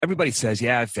everybody says,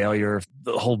 yeah, failure,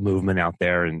 the whole movement out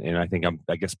there. And I think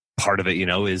I guess part of it,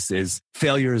 is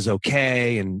failure is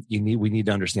okay. And we need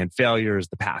to understand failure is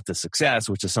the path to success,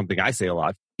 which is something I say a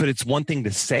lot, but it's one thing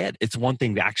to say it. It's one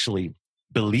thing to actually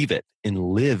believe it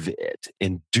and live it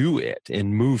and do it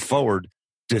and move forward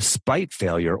despite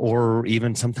failure, or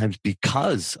even sometimes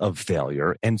because of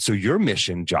failure. And so your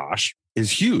mission, Josh,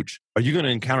 is huge. Are you going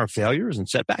to encounter failures and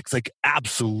setbacks? Like,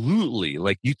 absolutely.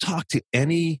 Like, you talk to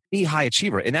any high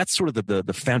achiever, and that's sort of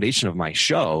the foundation of my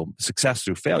show, Success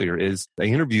Through Failure, is I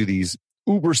interview these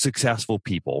uber successful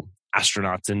people,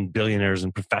 astronauts and billionaires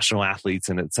and professional athletes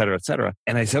and et cetera, et cetera.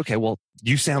 And I say, okay, well,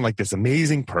 you sound like this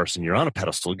amazing person. You're on a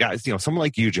pedestal. Guys, someone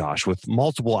like you, Josh, with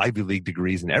multiple Ivy League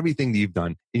degrees and everything that you've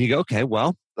done. And you go, okay,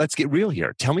 well, let's get real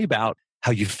here. Tell me about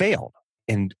how you failed.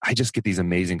 And I just get these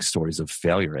amazing stories of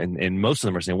failure. And most of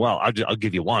them are saying, well, I'll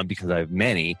give you one because I have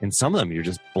many. And some of them, you're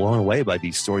just blown away by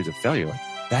these stories of failure. Like,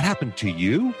 that happened to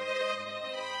you?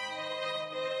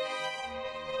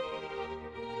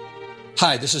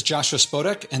 Hi, this is Joshua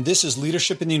Spodek, and this is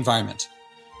Leadership in the Environment.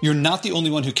 You're not the only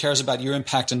one who cares about your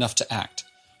impact enough to act.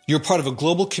 You're part of a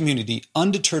global community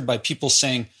undeterred by people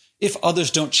saying, if others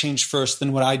don't change first,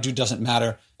 then what I do doesn't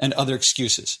matter, and other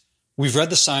excuses. We've read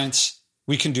the science.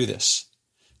 We can do this.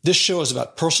 This show is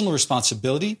about personal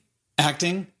responsibility,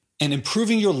 acting, and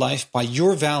improving your life by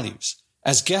your values.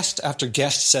 As guest after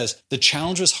guest says, the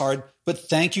challenge was hard, but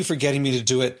thank you for getting me to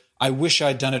do it. I wish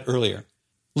I'd done it earlier.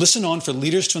 Listen on for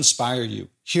leaders to inspire you,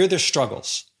 hear their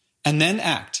struggles, and then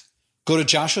act. Go to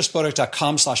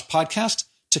joshuaspodek.com/podcast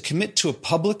to commit to a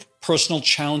public, personal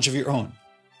challenge of your own.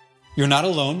 You're not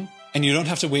alone, and you don't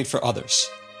have to wait for others.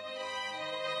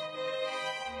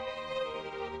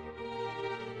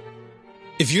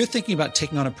 If you're thinking about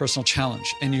taking on a personal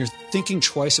challenge and you're thinking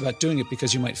twice about doing it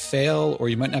because you might fail or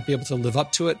you might not be able to live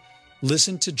up to it,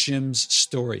 listen to Jim's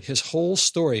story. His whole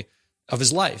story of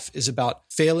his life is about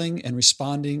failing and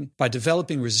responding by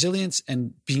developing resilience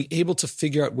and being able to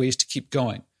figure out ways to keep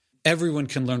going. Everyone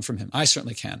can learn from him. I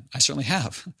certainly can. I certainly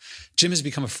have. Jim has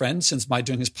become a friend since my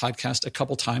doing his podcast a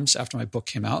couple times after my book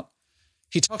came out.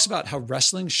 He talks about how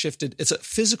wrestling shifted. It's a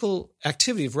physical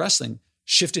activity of wrestling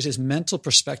shifted his mental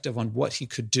perspective on what he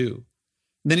could do.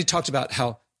 And then he talked about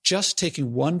how just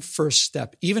taking one first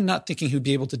step, even not thinking he'd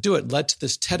be able to do it, led to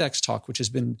this TEDx talk, which has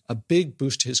been a big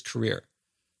boost to his career.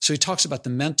 So he talks about the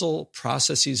mental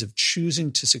processes of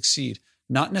choosing to succeed.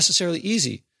 Not necessarily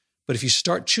easy, but if you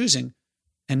start choosing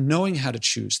and knowing how to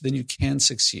choose, then you can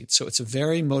succeed. So it's a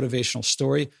very motivational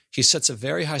story. He sets a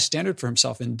very high standard for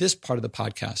himself in this part of the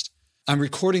podcast. I'm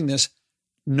recording this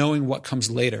knowing what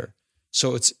comes later.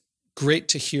 So it's great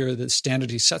to hear the standard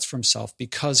he sets for himself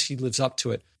because he lives up to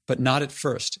it, but not at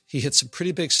first. He hits some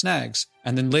pretty big snags,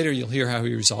 and then later you'll hear how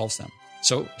he resolves them.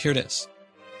 So here it is.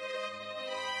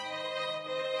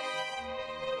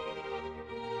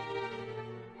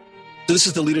 So this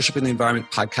is the Leadership in the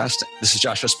Environment podcast. This is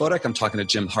Joshua Spodek. I'm talking to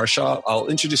Jim Harshaw. I'll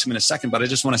introduce him in a second, but I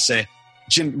just want to say,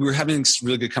 Jim, we were having this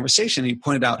really good conversation. He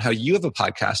pointed out how you have a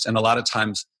podcast, and a lot of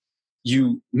times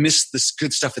you miss this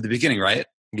good stuff at the beginning, right?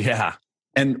 Yeah.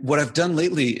 And what I've done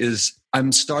lately is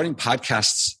I'm starting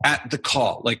podcasts at the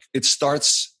call. Like, it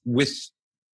starts with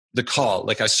the call.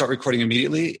 Like, I start recording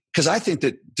immediately because I think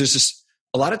that there's this,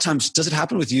 a lot of times, does it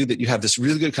happen with you that you have this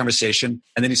really good conversation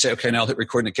and then you say, okay, now I'll hit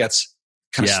record, and it gets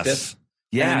kind of stiff?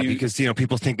 Yeah, because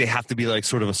people think they have to be like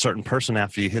sort of a certain person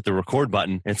after you hit the record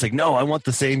button. And it's like, no, I want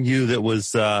the same you that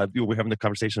was we're having the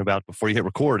conversation about before you hit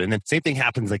record. And then same thing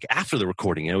happens like after the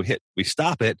recording. We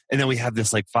stop it, and then we have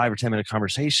this like 5 or 10 minute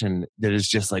conversation that is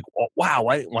just like, oh, wow,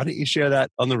 why didn't you share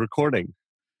that on the recording?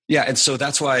 Yeah, and so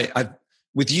that's why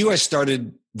with you I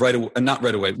started right away. Not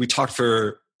right away. We talked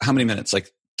for how many minutes? Like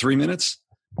 3 minutes?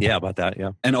 Yeah, about that.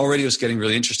 Yeah, and already it was getting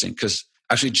really interesting because.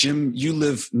 Actually, Jim, you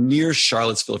live near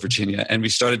Charlottesville, Virginia, and we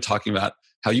started talking about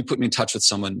how you put me in touch with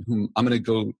someone whom I'm going to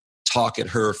go talk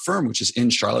at her firm, which is in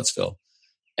Charlottesville,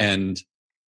 and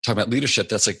talk about leadership.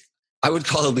 That's like, I would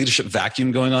call a leadership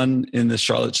vacuum going on in the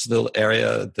Charlottesville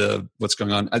area, what's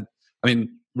going on. I mean,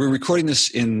 we're recording this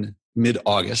in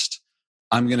mid-August.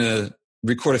 I'm going to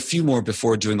record a few more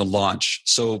before doing the launch.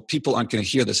 So people aren't going to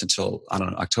hear this until, I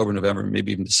don't know, October, November,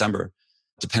 maybe even December,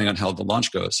 depending on how the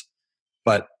launch goes.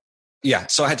 But yeah,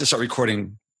 so I had to start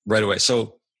recording right away.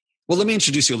 So, well, let me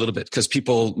introduce you a little bit because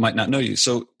people might not know you.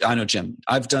 So I know Jim.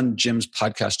 I've done Jim's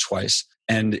podcast twice.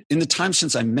 And in the time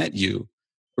since I met you,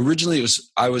 originally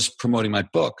I was promoting my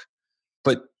book,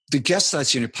 but the guests that I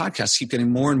see on your podcast keep getting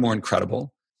more and more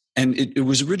incredible. And it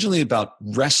was originally about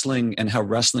wrestling and how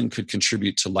wrestling could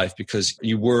contribute to life because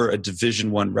you were a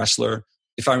Division I wrestler.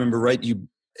 If I remember right,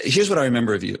 here's what I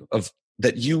remember of you,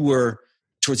 that you were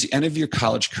towards the end of your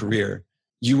college career,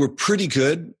 you were pretty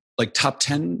good, like top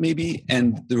 10 maybe.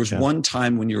 And there was one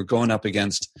time when you were going up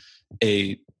against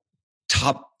a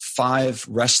top 5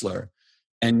 wrestler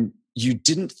and you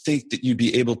didn't think that you'd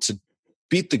be able to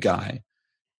beat the guy.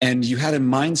 And you had a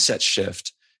mindset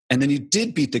shift. And then you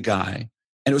did beat the guy.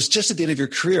 And it was just at the end of your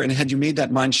career. And had you made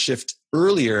that mind shift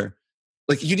earlier,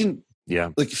 like you didn't,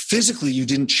 like physically you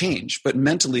didn't change, but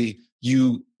mentally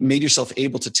you made yourself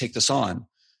able to take this on.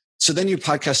 So then your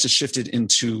podcast has shifted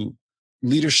into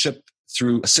leadership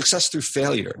through success through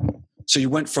failure. So you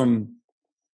went from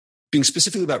being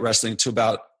specifically about wrestling to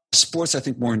about sports, I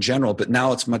think more in general, but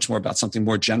now it's much more about something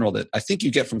more general that I think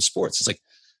you get from sports. It's like,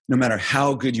 no matter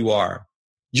how good you are,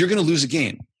 you're going to lose a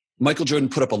game. Michael Jordan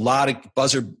put up a lot of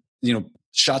buzzer,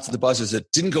 shots at the buzzers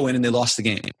that didn't go in and they lost the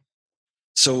game.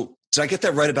 So did I get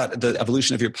that right about the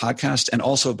evolution of your podcast and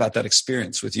also about that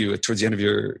experience with you towards the end of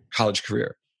your college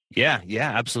career? Yeah,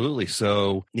 absolutely.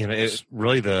 So, it's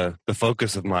really the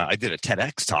focus of I did a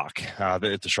TEDx talk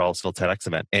at the Charlottesville TEDx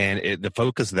event. And the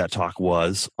focus of that talk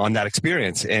was on that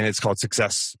experience. And it's called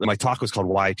Success. My talk was called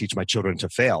Why I Teach My Children to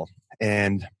Fail.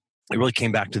 And it really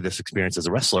came back to this experience as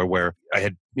a wrestler where I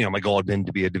had, my goal had been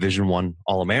to be a Division I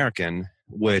All-American,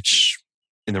 which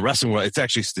in the wrestling world, it's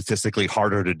actually statistically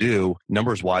harder to do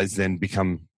numbers wise than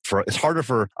it's harder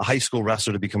for a high school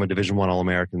wrestler to become a Division I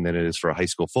All-American than it is for a high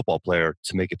school football player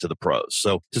to make it to the pros.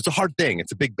 So it's a hard thing.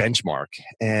 It's a big benchmark.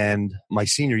 And my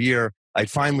senior year,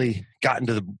 I'd finally gotten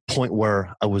to the point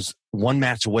where I was one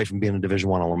match away from being a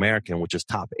Division I All-American, which is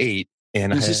top 8.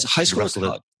 And is this high school or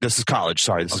college? This is college.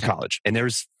 Sorry, this is college. And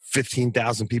there's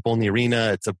 15,000 people in the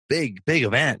arena. It's a big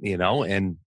event,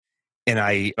 and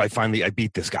I finally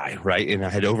beat this guy, right? And I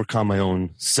had overcome my own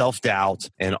self-doubt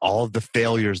and all of the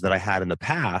failures that I had in the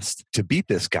past to beat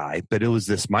this guy. But it was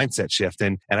this mindset shift.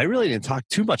 And I really didn't talk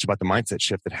too much about the mindset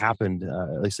shift that happened.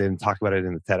 At least I didn't talk about it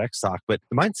in the TEDx talk. But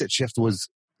the mindset shift was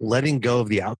letting go of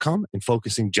the outcome and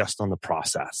focusing just on the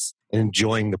process and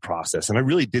enjoying the process. And I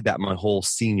really did that my whole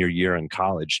senior year in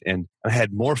college. And I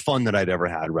had more fun than I'd ever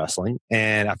had wrestling.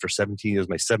 And after 17 years,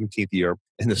 my 17th year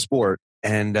in the sport,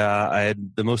 and I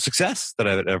had the most success that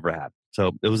I've ever had.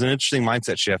 So it was an interesting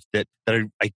mindset shift that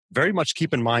I very much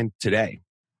keep in mind today.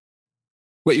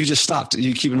 Wait, you just stopped.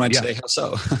 You keep in mind today? How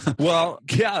so? Well,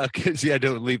 because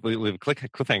don't leave a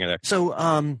cliffhanger there. So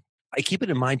I keep it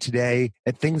in mind today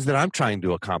at things that I'm trying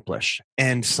to accomplish.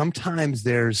 And sometimes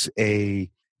there's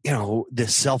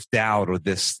this self-doubt or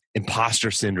this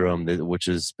imposter syndrome, which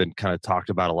has been kind of talked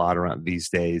about a lot around these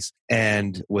days.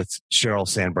 And with Sheryl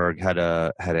Sandberg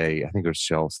I think it was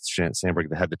Sheryl Sandberg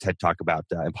that had the TED talk about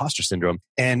imposter syndrome.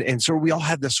 And so we all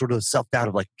have this sort of self-doubt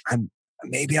of like,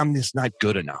 maybe I'm just not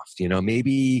good enough.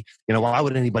 Maybe, why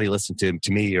would anybody listen to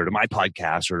me or to my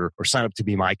podcast or sign up to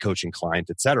be my coaching client,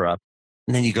 et cetera.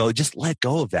 And then you go, just let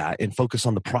go of that and focus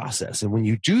on the process. And when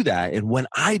you do that, and when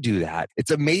I do that,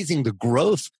 it's amazing the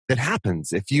growth that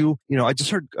happens. If I just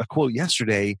heard a quote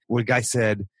yesterday where a guy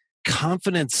said,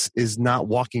 confidence is not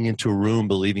walking into a room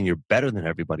believing you're better than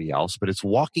everybody else, but it's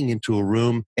walking into a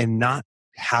room and not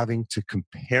having to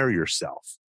compare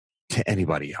yourself to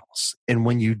anybody else. And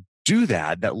when you do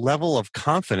that level of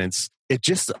confidence, it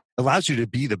just allows you to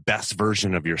be the best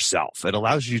version of yourself. It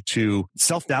allows you to,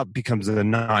 self-doubt becomes a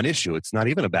non-issue. It's not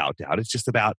even about doubt. It's just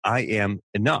about, I am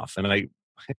enough. And I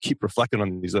keep reflecting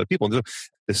on these other people.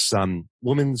 This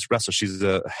women's wrestler, she's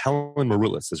Helen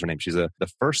Maroulis is her name. She's the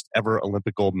first ever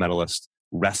Olympic gold medalist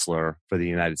wrestler for the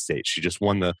United States. She just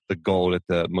won the gold at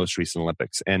the most recent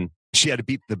Olympics. And she had to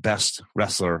beat the best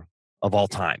wrestler of all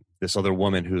time. This other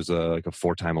woman who's like a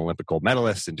 4-time Olympic gold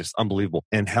medalist and just unbelievable.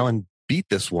 And Helen beat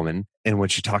this woman. And when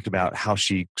she talked about how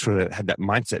she sort of had that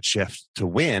mindset shift to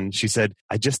win, she said,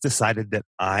 I just decided that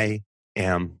I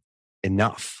am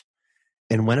enough.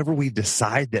 And whenever we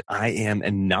decide that I am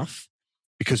enough,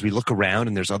 because we look around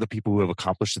and there's other people who have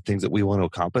accomplished the things that we want to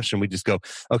accomplish, and we just go,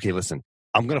 okay, listen,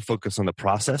 I'm going to focus on the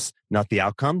process, not the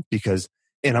outcome,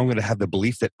 and I'm going to have the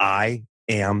belief that I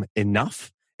am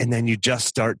enough. And then you just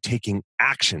start taking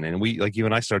action. And we, like you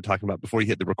and I started talking about before you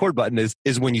hit the record button,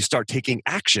 is when you start taking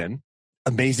action,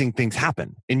 amazing things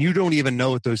happen. And you don't even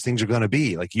know what those things are going to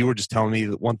be. Like you were just telling me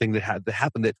that one thing that had to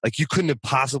happen that like you couldn't have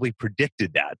possibly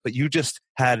predicted that, but you just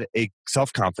had a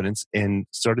self-confidence and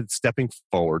started stepping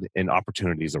forward and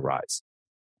opportunities arise.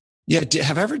 Yeah.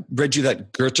 Have I ever read you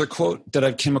that Goethe quote that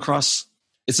I came across?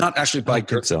 It's not actually by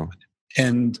Goethe. So.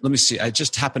 And let me see. I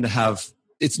just happen to have,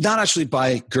 it's not actually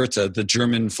by Goethe, the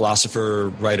German philosopher,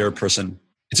 writer, person.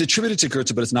 It's attributed to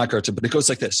Goethe, but it's not Goethe. But it goes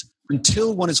like this.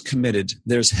 Until one is committed,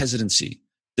 there's hesitancy,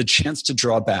 the chance to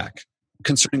draw back.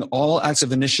 Concerning all acts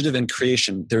of initiative and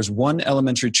creation, there's one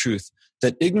elementary truth,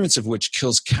 that ignorance of which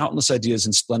kills countless ideas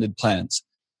and splendid plans.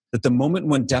 that the moment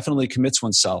one definitely commits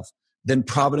oneself, then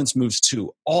providence moves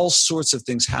too. All sorts of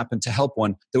things happen to help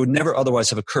one that would never otherwise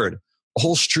have occurred. A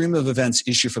whole stream of events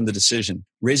issue from the decision,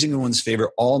 raising in one's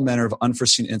favor all manner of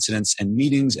unforeseen incidents and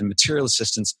meetings and material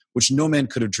assistance, which no man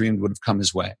could have dreamed would have come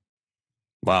his way.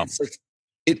 Wow. It's like,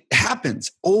 it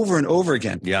happens over and over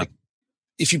again. Yeah. Like,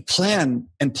 if you plan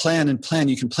and plan and plan,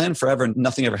 you can plan forever and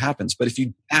nothing ever happens. But if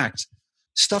you act,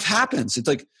 stuff happens. It's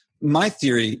like, my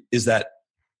theory is that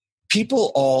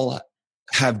people all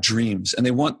have dreams and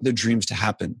they want their dreams to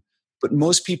happen. But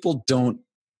most people don't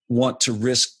want to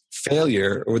risk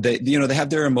failure, or they have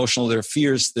their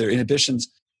fears, their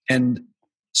inhibitions. And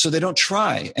so they don't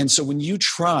try. And so when you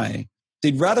try,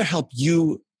 they'd rather help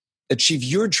you achieve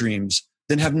your dreams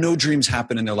than have no dreams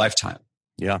happen in their lifetime.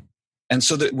 Yeah. And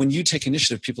so that when you take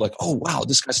initiative, people are like, oh, wow,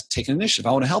 this guy's taking initiative.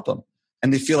 I want to help him.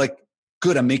 And they feel like,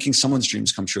 good, I'm making someone's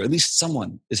dreams come true. At least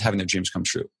someone is having their dreams come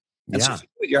true. And so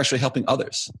you're actually helping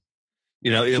others.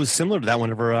 It was similar to that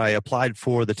whenever I applied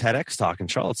for the TEDx talk in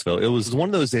Charlottesville. It was one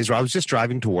of those days where I was just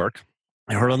driving to work.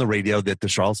 I heard on the radio that the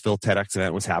Charlottesville TEDx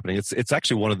event was happening. It's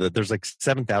actually there's like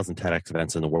 7,000 TEDx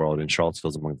events in the world, and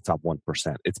Charlottesville's among the top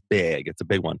 1%. It's big. It's a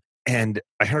big one. And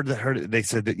I heard they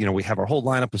said that, we have our whole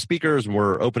lineup of speakers and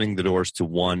we're opening the doors to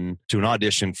an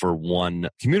audition for one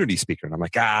community speaker. And I'm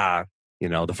like,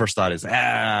 the first thought is,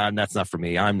 that's not for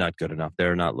me. I'm not good enough.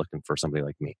 They're not looking for somebody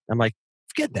like me. I'm like,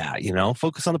 forget that,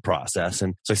 focus on the process.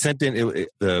 And so I sent in,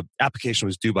 the application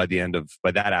was due by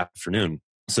that afternoon.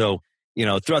 So,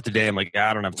 throughout the day, I'm like,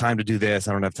 I don't have time to do this.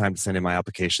 I don't have time to send in my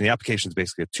application. The application is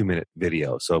basically a 2-minute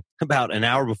video. So about an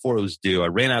hour before it was due, I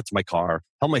ran out to my car,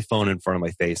 held my phone in front of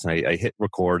my face, and I hit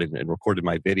record and recorded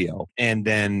my video. And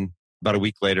then about a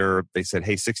week later, they said,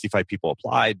 hey, 65 people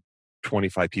applied.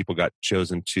 25 people got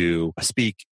chosen to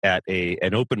speak at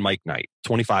an open mic night.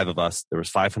 25 of us. There was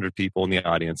 500 people in the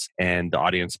audience, and the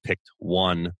audience picked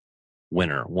one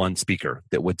winner, one speaker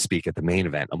that would speak at the main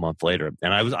event a month later.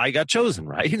 And I got chosen,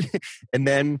 right? And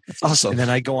then awesome. And then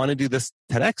I go on and do this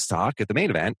TEDx talk at the main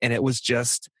event, and it was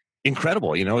just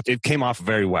incredible. It came off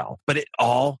very well. But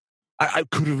I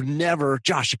could have never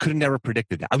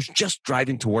predicted that. I was just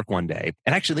driving to work one day.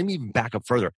 And actually, let me even back up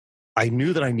further. I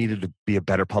knew that I needed to be a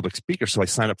better public speaker, so I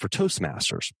signed up for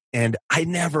Toastmasters. And I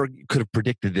never could have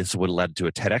predicted this would have led to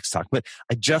a TEDx talk, but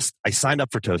I signed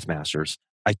up for Toastmasters.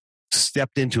 I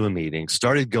stepped into a meeting,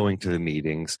 started going to the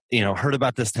meetings, heard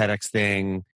about this TEDx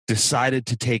thing, decided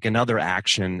to take another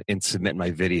action and submit my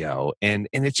video. And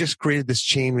it just created this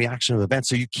chain reaction of events.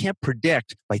 So you can't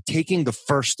predict by taking the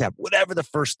first step, whatever the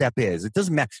first step is. It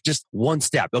doesn't matter, just one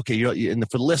step. Okay, and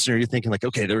for the listener, you're thinking like,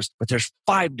 okay, there's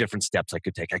 5 different steps I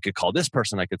could take. I could call this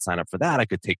person. I could sign up for that. I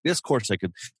could take this course. I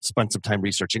could spend some time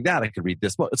researching that. I could read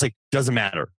this book. It's like, doesn't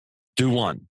matter. Do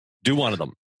one of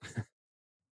them.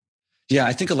 Yeah,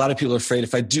 I think a lot of people are afraid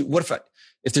if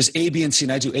there's A, B, and C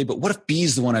and I do A, but what if B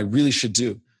is the one I really should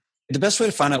do? The best way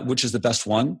to find out which is the best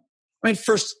one,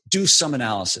 first do some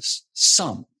analysis,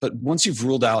 but once you've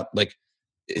ruled out, like,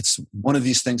 it's one of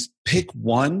these things, pick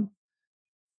one.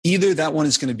 Either that one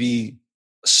is going to be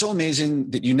so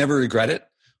amazing that you never regret it,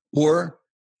 or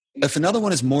if another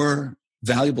one is more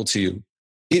valuable to you,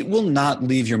 it will not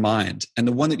leave your mind. And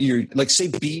the one that you're like, say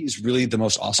B is really the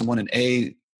most awesome one and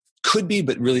A could be,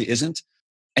 but really isn't,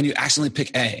 and you accidentally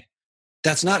pick A.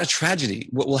 That's not a tragedy.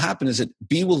 What will happen is that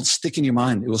B will stick in your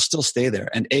mind. It will still stay there,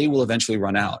 and A will eventually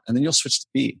run out, and then you'll switch to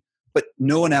B. But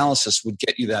no analysis would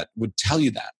tell you that.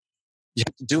 You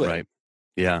have to do it. Right.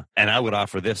 Yeah. And I would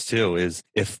offer this too, is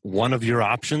if one of your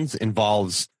options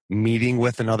involves meeting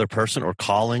with another person or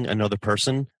calling another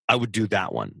person, I would do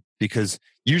that one, because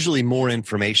usually more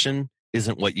information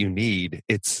isn't what you need.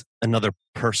 It's another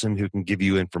person who can give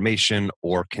you information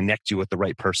or connect you with the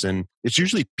right person. It's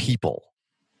usually people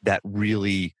that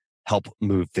really help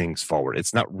move things forward.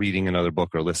 It's not reading another book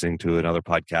or listening to another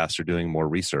podcast or doing more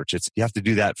research. You have to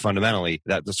do that fundamentally,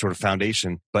 that's the sort of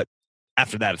foundation. But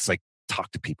after that, it's like,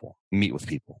 talk to people, meet with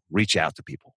people, reach out to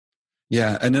people.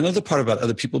 Yeah. And another part about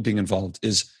other people being involved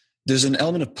is there's an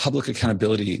element of public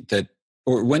accountability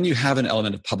or when you have an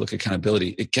element of public accountability,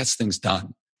 it gets things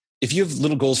done. If you have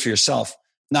little goals for yourself,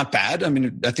 not bad. I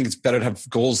think it's better to have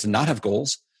goals than not have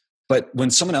goals. But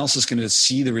when someone else is going to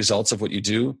see the results of what you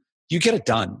do, you get it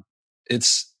done.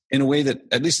 It's in a way that,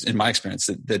 at least in my experience,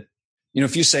 that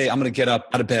if you say, I'm going to get up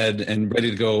out of bed and ready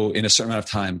to go in a certain amount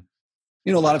of time,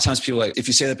 a lot of times people, if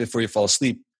you say that before you fall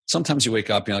asleep, sometimes you wake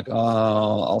up and you're like,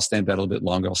 oh, I'll stay in bed a little bit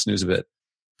longer. I'll snooze a bit.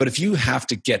 But if you have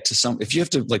to if you have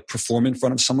to perform in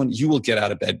front of someone, you will get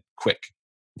out of bed quick.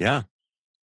 Yeah.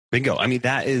 Bingo.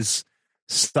 That is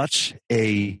such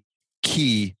a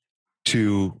key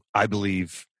to, I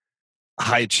believe,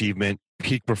 high achievement,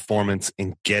 peak performance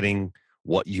in getting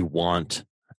what you want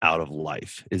out of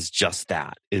life is just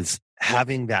that, is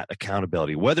having that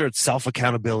accountability, whether it's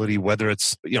self-accountability, whether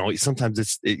it's, sometimes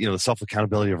it's, the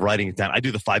self-accountability of writing it down. I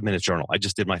do the 5-minute journal. I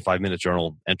just did my 5-minute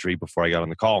journal entry before I got on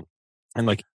the call. And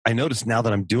I noticed now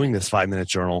that I'm doing this 5-minute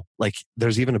journal,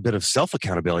 there's even a bit of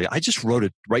self-accountability. I just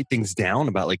write things down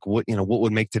about what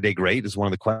would make today great is one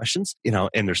of the questions,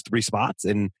 and there's 3 spots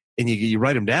and you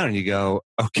write them down and you go,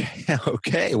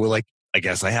 okay. Well, I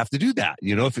guess I have to do that.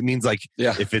 If it means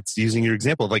if it's using your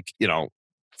example,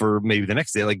 for maybe the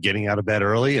next day, getting out of bed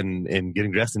early and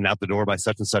getting dressed and out the door by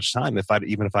such and such time,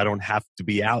 even if I don't have to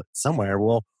be out somewhere,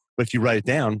 well, but if you write it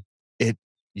down,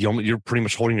 you're pretty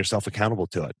much holding yourself accountable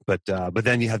to it. But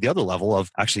then you have the other level of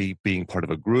actually being part of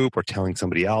a group or telling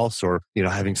somebody else or,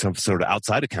 having some sort of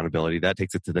outside accountability that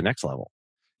takes it to the next level.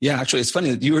 Yeah, actually, it's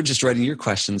funny that you were just writing your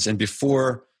questions. And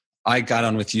before I got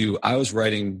on with you, I was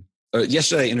writing,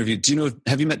 yesterday I interviewed,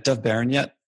 have you met Dov Baron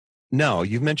yet? No,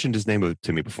 you've mentioned his name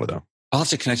to me before though. I'll have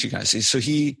to connect you guys. So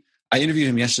I interviewed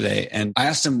him yesterday and I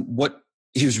asked him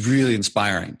he was really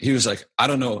inspiring. He was like, I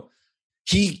don't know.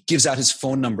 He gives out his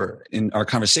phone number in our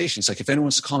conversations. Like, if anyone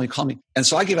wants to call me, call me. And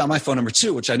so I gave out my phone number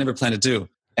too, which I never planned to do.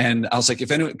 And I was like,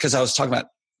 because I was talking about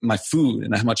my food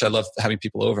and how much I love having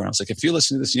people over. And I was like, if you're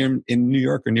listening to this, you're in New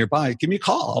York or nearby, give me a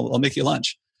call. I'll make you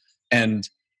lunch. And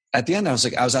at the end, I was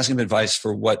asking him advice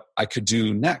for what I could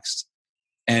do next.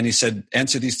 And he said,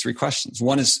 answer these 3 questions.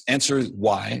 One is answer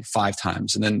why 5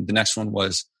 times. And then the next one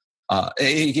was,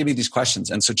 he gave me these questions.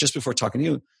 And so just before talking to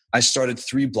you, I started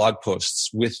 3 blog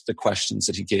posts with the questions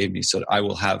that he gave me so that I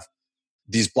will have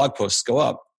these blog posts go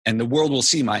up and the world will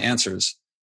see my answers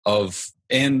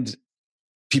and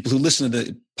people who listen to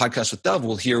the podcast with Dov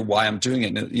will hear why I'm doing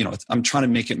it. And, I'm trying to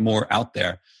make it more out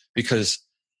there because,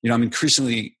 I'm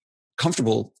increasingly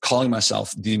comfortable calling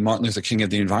myself the Martin Luther King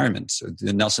of the environment, or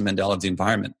the Nelson Mandela of the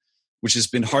environment, which has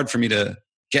been hard for me to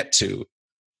get to.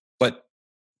 But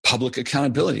public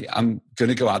accountability, I'm going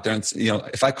to go out there and,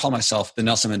 if I call myself the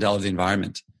Nelson Mandela of the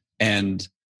environment and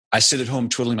I sit at home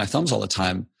twiddling my thumbs all the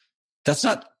time, that's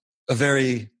not a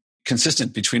very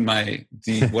consistent between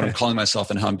what I'm calling myself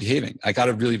and how I'm behaving. I got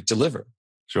to really deliver.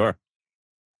 Sure.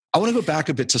 I want to go back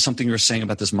a bit to something you were saying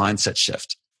about this mindset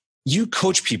shift. You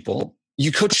coach people.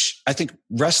 You coach, I think,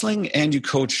 wrestling, and you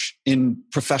coach in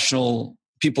professional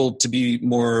people to be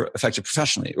more effective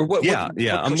professionally. Or what? Yeah.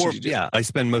 I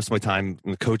spend most of my time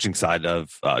in the coaching side of.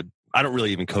 I don't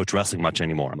really even coach wrestling much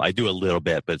anymore. I do a little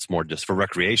bit, but it's more just for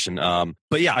recreation.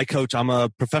 But yeah, I coach. I'm a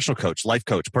professional coach, life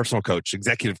coach, personal coach,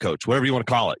 executive coach, whatever you want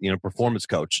to call it. Performance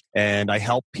coach, and I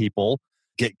help people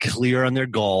get clear on their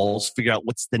goals, figure out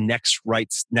what's the next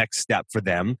step for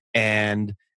them,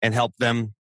 and help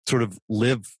them sort of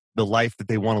live the life that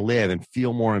they want to live and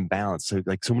feel more in balance. So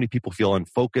so many people feel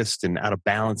unfocused and out of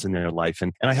balance in their life.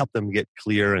 And I help them get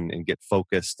clear and get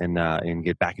focused and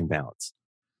get back in balance.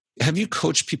 Have you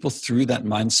coached people through that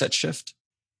mindset shift?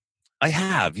 I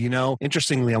have.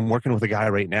 Interestingly, I'm working with a guy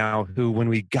right now who, when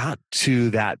we got to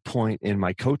that point in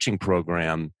my coaching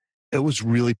program, it was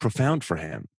really profound for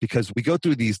him because we go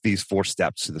through these 4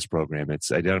 steps to this program.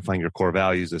 It's identifying your core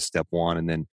values as step 1, and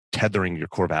then tethering your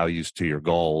core values to your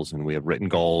goals. And we have written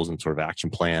goals and sort of action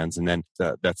plans. And then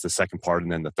that's the second part.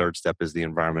 And then the third step is the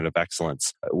environment of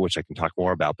excellence, which I can talk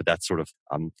more about. But that's sort of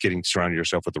surrounding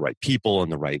yourself with the right people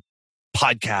and the right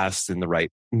podcasts and the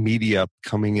right media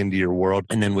coming into your world.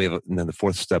 And then then the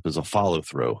 4th step is a follow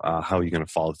through. How are you going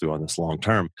to follow through on this long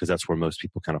term? Because that's where most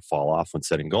people kind of fall off when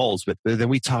setting goals. But then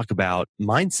we talk about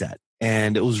mindset.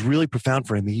 And it was really profound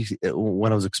for him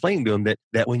when I was explaining to him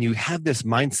that when you have this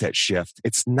mindset shift,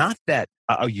 it's not that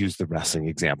I'll use the wrestling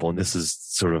example. And this is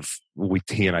sort of,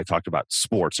 he and I talked about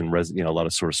sports and a lot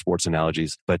of sort of sports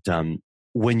analogies. But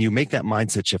when you make that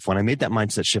mindset shift, when I made that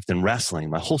mindset shift in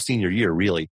wrestling, my whole senior year,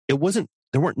 really, there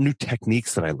weren't new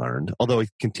techniques that I learned, although I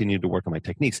continued to work on my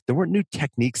techniques. There weren't new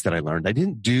techniques that I learned. I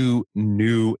didn't do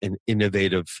new and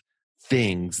innovative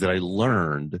things that I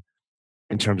learned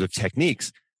in terms of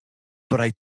techniques. But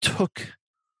I took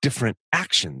different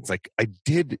actions. I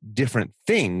did different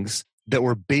things that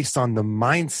were based on the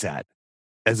mindset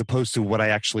as opposed to what I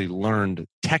actually learned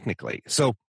technically.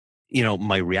 So,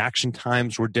 my reaction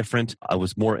times were different. I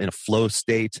was more in a flow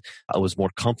state. I was more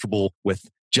comfortable with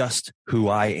just who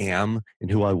I am and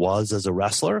who I was as a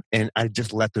wrestler. And I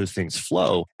just let those things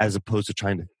flow as opposed to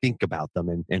trying to think about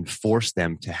them and force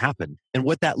them to happen. And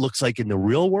what that looks like in the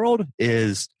real world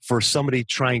is for somebody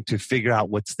trying to figure out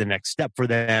what's the next step for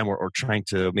them or trying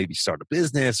to maybe start a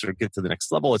business or get to the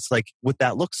next level. It's what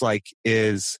that looks like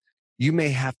is you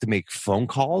may have to make phone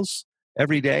calls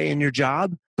every day in your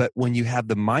job, but when you have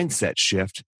the mindset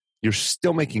shift, you're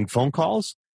still making phone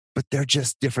calls, but they're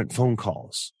just different phone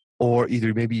calls. Or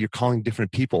either maybe you're calling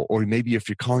different people, or maybe if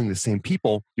you're calling the same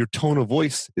people, your tone of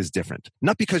voice is different.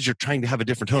 Not because you're trying to have a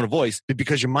different tone of voice, but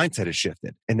because your mindset has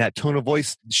shifted. And that tone of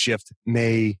voice shift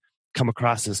may come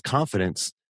across as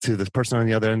confidence to the person on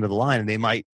the other end of the line, and they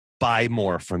might buy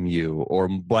more from you or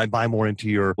buy more into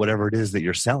your whatever it is that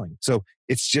you're selling. So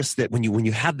it's just that when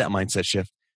you have that mindset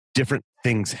shift, different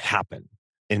things happen.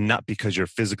 And not because you're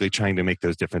physically trying to make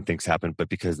those different things happen, but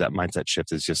because that mindset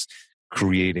shift is just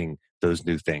creating those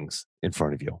new things in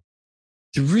front of you.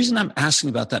 The reason I'm asking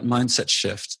about that mindset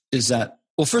shift is that,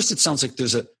 well, first, it sounds like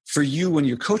for you, when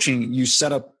you're coaching,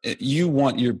 you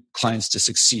want your clients to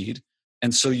succeed.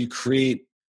 And so you create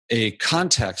a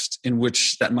context in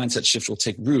which that mindset shift will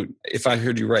take root. If I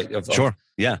heard you right, of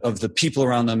the people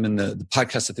around them and the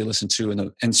podcasts that they listen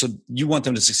to. And so you want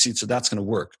them to succeed. So that's going to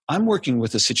work. I'm working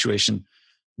with a situation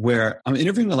where I'm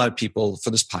interviewing a lot of people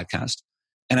for this podcast,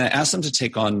 and I ask them to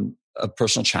take on a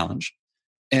personal challenge.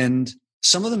 And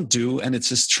some of them do, and it's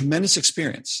this tremendous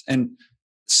experience. And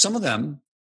some of them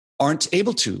aren't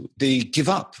able to. They give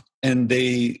up. And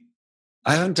I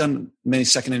haven't done many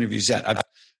second interviews yet.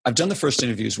 I've done the first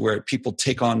interviews where people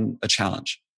take on a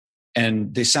challenge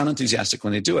and they sound enthusiastic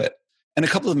when they do it. And a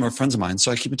couple of them are friends of mine, so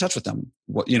I keep in touch with them.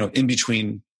 In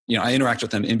between, I interact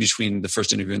with them in between the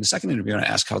first interview and the second interview, and I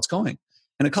ask how it's going.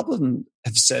 And a couple of them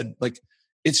have said, like,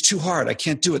 it's too hard. I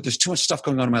can't do it. There's too much stuff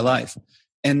going on in my life.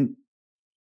 And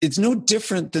it's no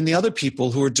different than the other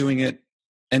people who are doing it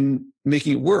and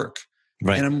making it work.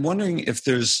 Right. And I'm wondering if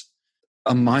there's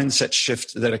a mindset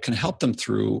shift that it can help them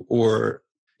through, or,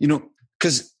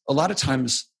 because a lot of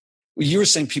times you were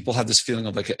saying people have this feeling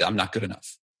of like, I'm not good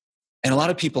enough. And a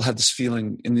lot of people have this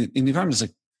feeling in the environment is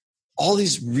like all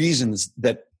these reasons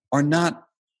that are not,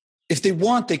 if they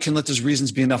want, they can let those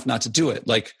reasons be enough not to do it.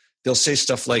 Like they'll say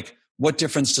stuff like, what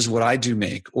difference does what I do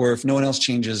make? Or if no one else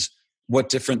changes, what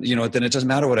different, then it doesn't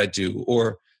matter what I do.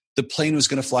 Or the plane was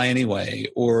going to fly anyway,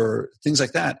 or things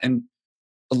like that. And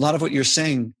a lot of what you're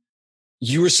saying,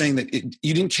 you were saying that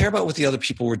you didn't care about what the other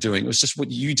people were doing. It was just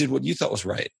what you did, what you thought was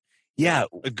right. Yeah.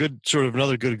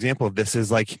 Another good example of this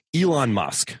is like Elon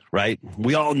Musk, right?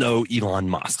 We all know Elon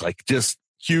Musk, like just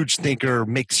huge thinker,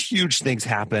 makes huge things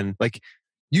happen. Like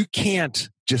you can't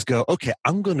just go, okay,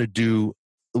 I'm going to do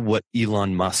what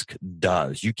Elon Musk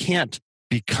does. You can't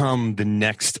become the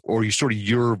next, or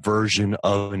your version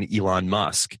of an Elon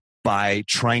Musk by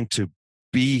trying to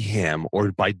be him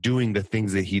or by doing the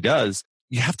things that he does.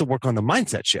 You have to work on the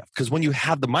mindset shift, because when you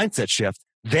have the mindset shift,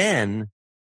 then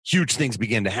huge things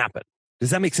begin to happen.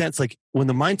 Does that make sense? Like when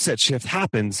the mindset shift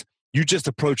happens, you just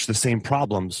approach the same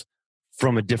problems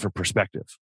from a different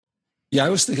perspective. Yeah, I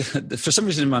always think, for some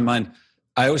reason in my mind,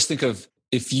 I always think of,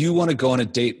 if you want to go on a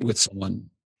date with someone,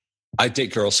 I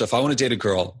date girls. So if I want to date a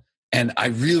girl and I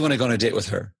really want to go on a date with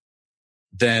her,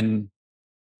 then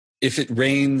if it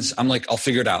rains, I'm like, I'll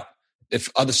figure it out. If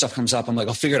other stuff comes up, I'm like,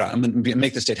 I'll figure it out. I'm going to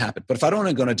make this date happen. But if I don't want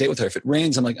to go on a date with her, if it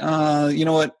rains, I'm like, you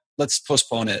know what? Let's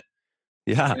postpone it.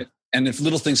 Yeah. And if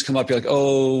little things come up, you're like,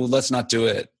 oh, let's not do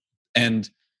it. And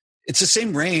it's the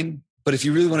same rain, but if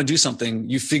you really want to do something,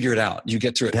 you figure it out. You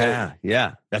get through it.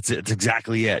 Yeah. That's it. That's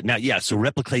exactly it. Now, so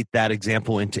replicate that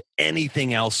example into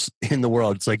anything else in the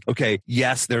world. It's like, okay,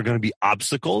 yes, there are going to be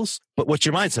obstacles, but what's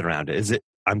your mindset around it? Is it,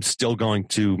 I'm still going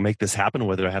to make this happen,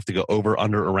 whether I have to go over,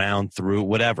 under, around, through,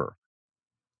 whatever.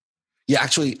 Yeah,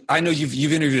 actually, I know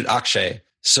you've interviewed Akshay.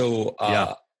 So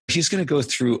he's going to go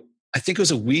through, I think it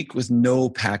was a week with no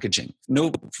packaging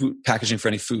for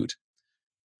any food.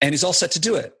 And he's all set to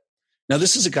do it. Now,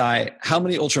 this is a guy, how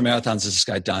many ultra marathons has this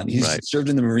guy done? He's served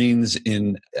in the Marines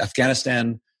in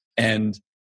Afghanistan. And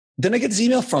then I get this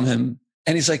email from him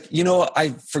and he's like,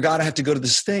 I forgot I have to go to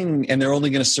this thing and they're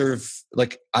only going to serve,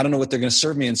 like, I don't know what they're going to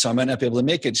serve me. And so I might not be able to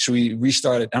make it. Should we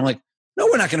restart it? And I'm like, no,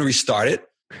 we're not going to restart it.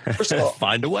 First of all,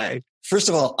 find a way. First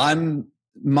of all,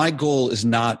 my goal is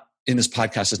not, in this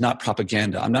podcast, is not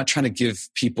propaganda. I'm not trying to give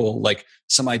people like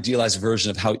some idealized version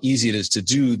of how easy it is to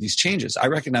do these changes. I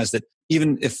recognize that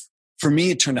even if, for me,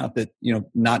 it turned out that,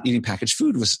 not eating packaged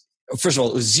food was, first of all,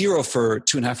 it was 0 for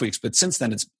 2.5 weeks, but since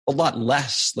then it's a lot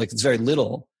less, like it's very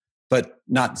little, but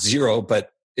not 0,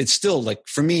 but it's still like,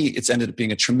 for me, it's ended up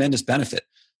being a tremendous benefit.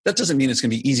 That doesn't mean it's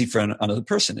going to be easy for another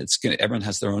person. Everyone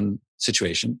has their own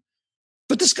situation.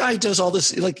 But this guy does all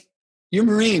this, like, you're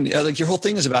Marine, like your whole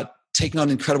thing is about taking on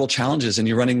incredible challenges and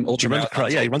you're running ultra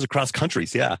marathons. He runs across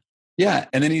countries. Yeah. Yeah.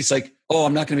 And then he's like, oh,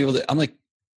 I'm not going to be able to, I'm like,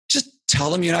 just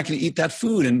tell him you're not going to eat that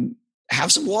food and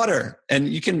have some water and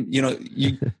you can, you're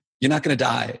not going to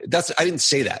die. I didn't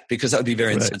say that because that would be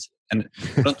very insensitive and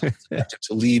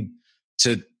to lead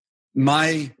to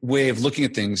my way of looking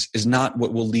at things is not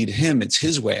what will lead him. It's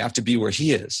his way. I have to be where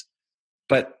he is.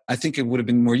 But I think it would have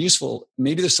been more useful.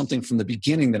 Maybe there's something from the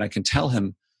beginning that I can tell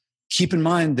him, keep in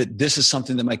mind that this is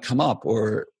something that might come up,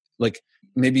 or like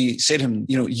maybe say to him,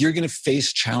 you're going to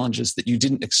face challenges that you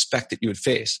didn't expect that you would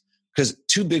face. Because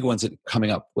two big ones that are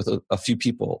coming up with a few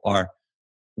people are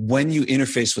when you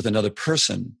interface with another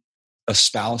person, a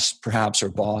spouse perhaps, or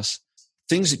boss,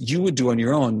 things that you would do on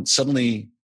your own, suddenly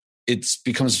it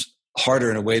becomes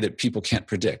harder in a way that people can't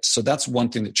predict. So that's one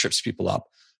thing that trips people up.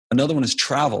 Another one is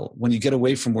travel. When you get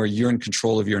away from where you're in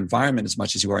control of your environment as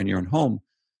much as you are in your own home,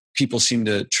 people seem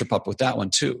to trip up with that one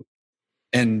too.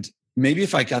 And maybe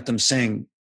if I got them saying,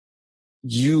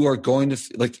 you are going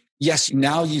to, yes,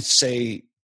 now you say,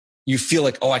 you feel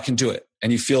like, oh, I can do it.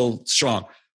 And you feel strong.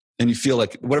 And you feel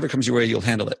like whatever comes your way, you'll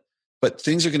handle it. But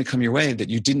things are going to come your way that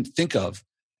you didn't think of.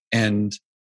 And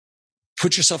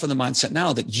put yourself in the mindset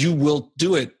now that you will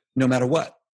do it no matter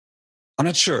what. I'm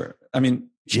not sure. I mean,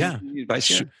 yeah. Advice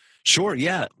here? Sure.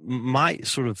 Yeah. My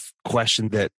sort of question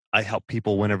that I help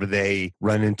people whenever they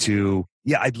run into,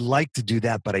 I'd like to do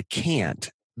that, but I can't.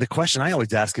 The question I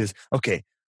always ask is, okay,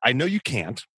 I know you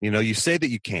can't, you say that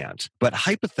you can't, but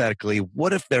hypothetically,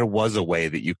 what if there was a way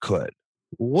that you could?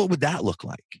 What would that look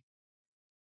like?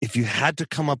 If you had to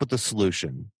come up with a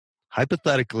solution,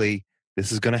 hypothetically,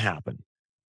 this is going to happen.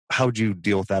 How would you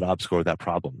deal with that obstacle or that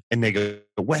problem? And they go,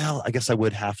 well, I guess I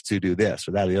would have to do this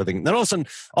or that or the other thing. Then all of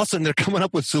a sudden they're coming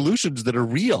up with solutions that are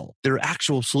real. They're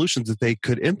actual solutions that they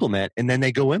could implement, and then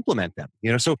they go implement them.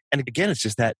 So, and again,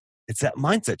 it's that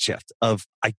mindset shift of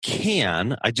I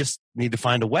just need to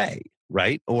find a way,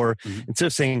 right? Or instead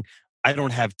of saying I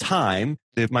don't have time,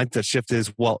 the mindset shift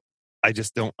is, well,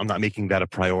 I'm not making that a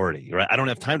priority, right? I don't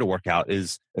have time to work out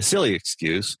is a silly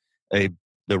excuse.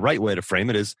 The right way to frame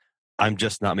it is, I'm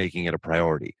just not making it a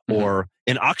priority. Mm-hmm. Or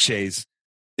in Akshay's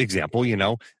example,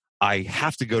 I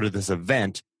have to go to this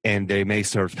event and they may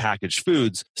serve packaged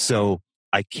foods. So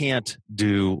I can't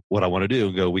do what I want to do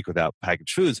and go a week without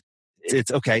packaged foods. It's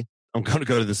okay. I'm going to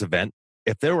go to this event.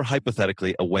 If there were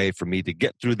hypothetically a way for me to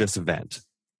get through this event,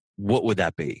 what would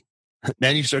that be?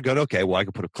 Then you start going, okay, well, I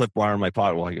could put a Cliff Bar in my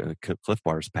pot. Well, Cliff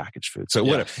Bar is packaged food. So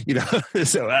whatever,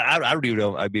 so I don't even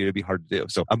know. I mean, it'd be hard to do.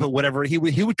 So, but whatever, he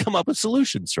would come up with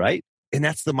solutions, right? And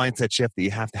that's the mindset shift that you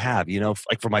have to have.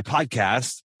 Like for my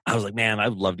podcast, I was like, man, I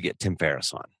would love to get Tim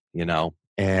Ferriss on,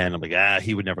 and I'm like,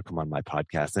 he would never come on my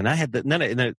podcast. And I had and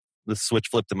then the switch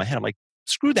flipped in my head. I'm like,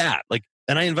 screw that.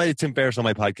 And I invited Tim Ferriss on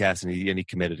my podcast, and he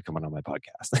committed to coming on my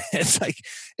podcast.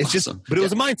 It's awesome. But it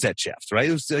was a mindset shift, right?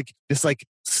 It was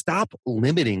stop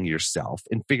limiting yourself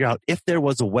and figure out if there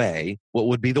was a way, what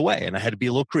would be the way? And I had to be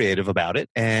a little creative about it,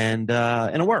 and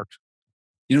it worked.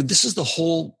 This is the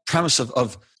whole premise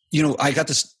of I got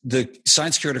the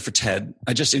science curator for TED.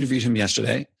 I just interviewed him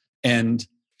yesterday, and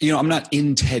I'm not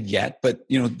in TED yet, but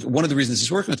one of the reasons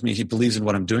he's working with me, he believes in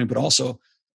what I'm doing, but also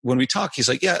when we talk, he's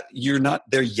like, yeah, you're not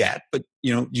there yet, but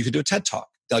you could do a TED talk,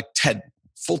 like TED,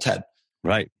 full TED.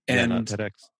 Right. And not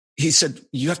TEDx. He said,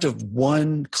 you have to have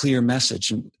one clear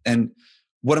message. And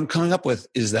what I'm coming up with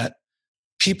is that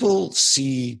people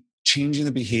see changing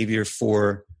the behavior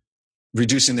for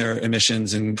reducing their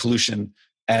emissions and pollution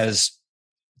as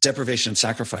deprivation and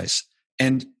sacrifice.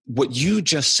 And what you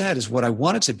just said is what I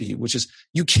want it to be, which is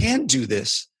you can do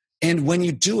this. And when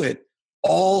you do it,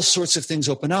 all sorts of things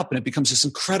open up and it becomes this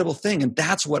incredible thing. And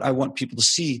that's what I want people to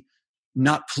see.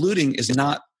 Not polluting is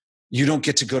not, you don't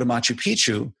get to go to Machu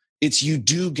Picchu. It's you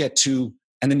do get to,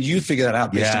 and then you figure that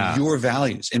out based on your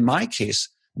values. In my case,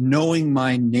 knowing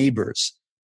my neighbors,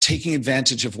 taking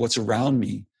advantage of what's around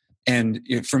me. And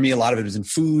for me, a lot of it is in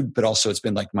food, but also it's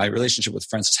been like my relationship with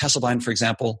Frances Hesselbein, for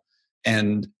example.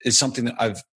 And it's something that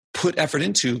I've put effort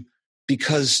into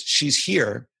because she's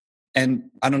here. And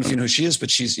I don't know if you know who she is, but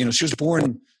she was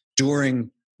born during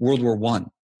World War I.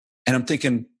 And I'm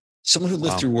thinking someone who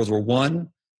lived through World War I,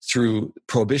 through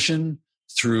Prohibition,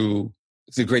 through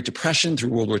the Great Depression,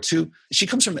 through World War II, she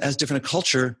comes from as different a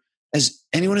culture as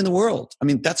anyone in the world. I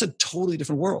mean, that's a totally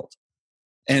different world.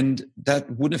 And that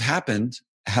wouldn't have happened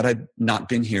had I not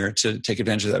been here to take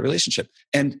advantage of that relationship.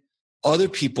 And other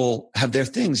people have their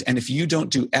things. And if you don't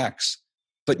do X,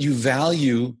 but you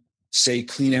value, say,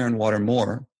 clean air and water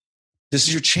more, this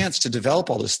is your chance to develop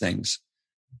all those things.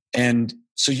 And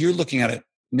so you're looking at it.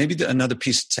 Maybe another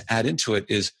piece to add into it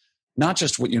is not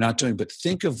just what you're not doing, but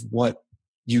think of what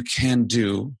you can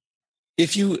do.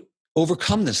 If you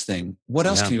overcome this thing, what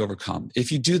else can you overcome?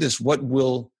 If you do this,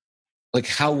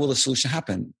 how will a solution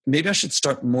happen? Maybe I should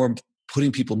start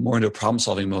putting people more into a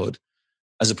problem-solving mode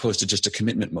as opposed to just a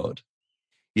commitment mode.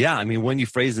 Yeah, I mean, when you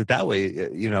phrase it that way,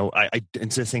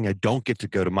 instead of saying I don't get to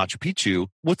go to Machu Picchu,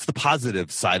 what's the positive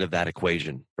side of that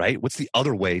equation, right? What's the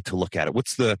other way to look at it?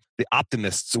 What's the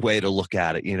optimist's way to look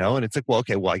at it, And it's like, well,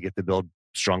 okay, well, I get to build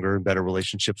stronger and better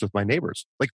relationships with my neighbors.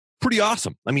 Like, pretty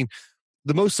awesome. I mean,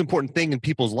 the most important thing in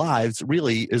people's lives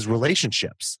really is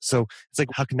relationships. So it's like,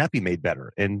 how can that be made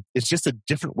better? And it's just a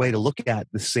different way to look at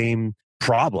the same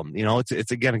problem.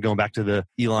 It's again, going back to the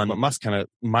Elon Musk kind of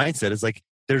mindset, is like,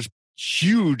 there's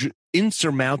huge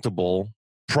insurmountable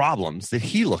problems that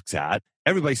he looks at.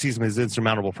 Everybody sees them as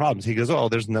insurmountable problems. He goes, oh,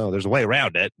 there's a way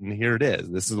around it. And here it is.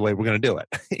 This is the way we're going to do it.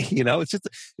 It's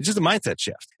just a mindset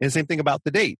shift. And the same thing about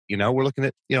the date. We're looking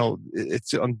at,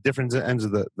 it's on different ends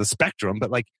of the spectrum,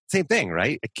 but like same thing,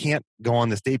 right? I can't go on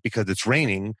this date because it's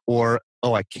raining, or,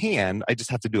 oh, I just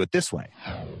have to do it this way.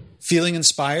 Feeling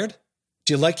inspired?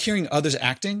 Do you like hearing others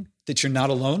acting that you're not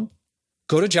alone?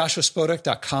 Go to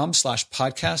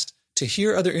joshuaspodek.com/podcast to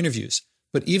hear other interviews,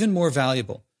 but even more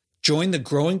valuable, join the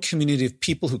growing community of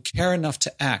people who care enough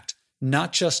to act,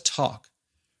 not just talk.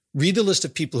 Read the list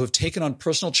of people who have taken on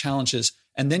personal challenges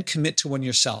and then commit to one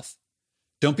yourself.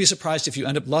 Don't be surprised if you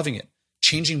end up loving it,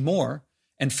 changing more,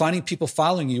 and finding people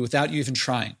following you without you even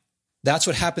trying. That's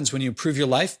what happens when you improve your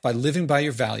life by living by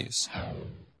your values.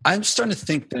 I'm starting to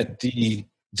think that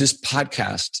this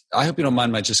podcast, I hope you don't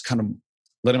mind my just kind of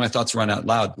letting my thoughts run out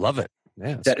loud. Love it.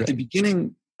 Yeah, that at the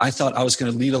beginning, I thought I was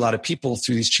going to lead a lot of people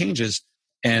through these changes,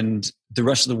 and the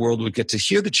rest of the world would get to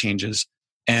hear the changes,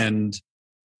 and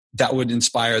that would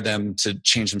inspire them to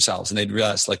change themselves. And they'd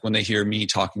realize, like when they hear me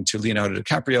talking to Leonardo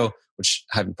DiCaprio, which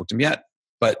I haven't booked him yet,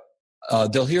 but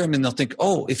they'll hear him and they'll think,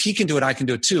 oh, if he can do it, I can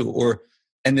do it too.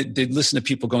 And they'd listen to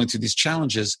people going through these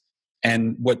challenges.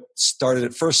 And what started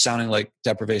at first sounding like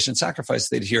deprivation and sacrifice,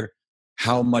 they'd hear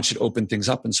how much it opened things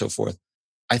up and so forth.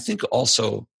 I think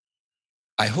also,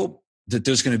 I hope that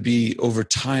there's going to be over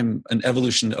time an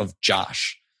evolution of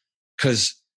Josh,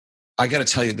 because I got to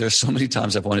tell you, there's so many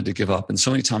times I've wanted to give up, and so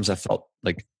many times I felt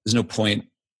like there's no point.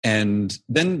 And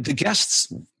then the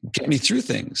guests get me through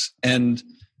things. And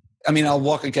I mean, I'll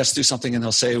walk a guest through something and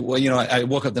they'll say, well, I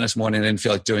woke up the next morning and I didn't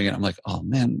feel like doing it. I'm like, oh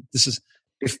man,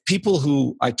 if people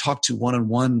who I talk to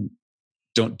one-on-one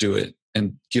don't do it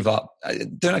and give up,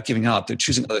 they're not giving up, they're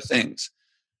choosing other things.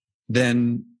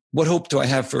 Then what hope do I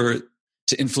have to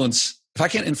influence? If I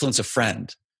can't influence a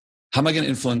friend, how am I going to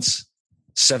influence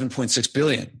 7.6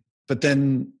 billion? But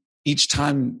then each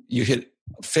time you hit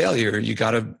failure, you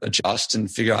got to adjust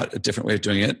and figure out a different way of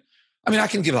doing it. I mean, I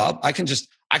can give up. I can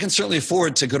certainly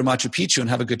afford to go to Machu Picchu and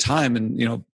have a good time.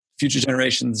 And, future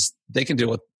generations, they can deal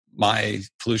with my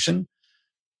pollution.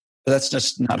 But that's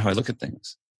just not how I look at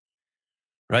things.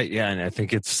 Right. Yeah. And I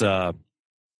think it's,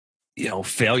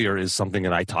 failure is something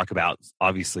that I talk about,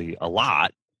 obviously, a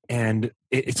lot. And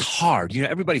it's hard.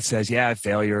 Everybody says, yeah,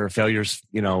 failure's,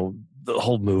 the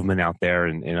whole movement out there.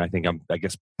 And I think I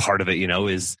guess part of it,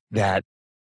 is that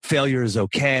failure is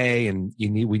okay. And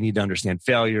we need to understand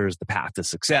failure is the path to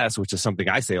success, which is something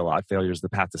I say a lot. Failure is the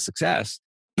path to success.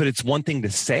 But it's one thing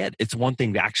to say it. It's one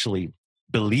thing to actually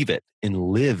believe it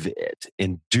and live it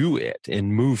and do it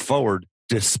and move forward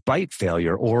despite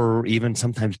failure, or even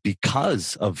sometimes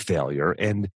because of failure.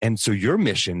 And so your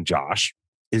mission, Josh,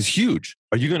 is huge.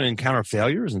 Are you going to encounter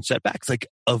failures and setbacks? Like,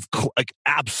 of course, like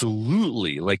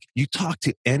absolutely. Like, you talk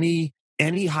to any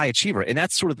high achiever, and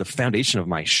that's sort of the foundation of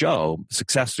my show,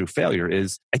 Success Through Failure,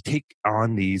 is I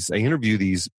interview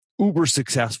these uber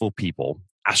successful people,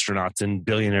 astronauts and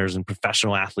billionaires and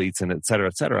professional athletes and et cetera,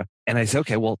 et cetera. And I say,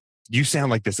 okay, well, you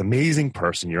sound like this amazing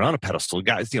person. You're on a pedestal,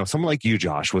 guys, someone like you,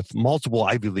 Josh, with multiple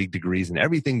Ivy League degrees and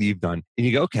everything that you've done. And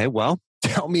you go, okay, well,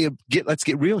 let's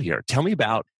get real here. Tell me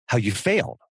about how you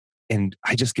failed. And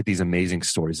I just get these amazing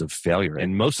stories of failure.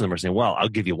 And most of them are saying, well, I'll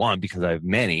give you one because I have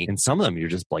many. And some of them, you're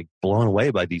just like blown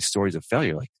away by these stories of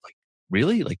failure. Like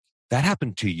really? Like that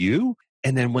happened to you?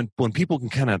 And then when people can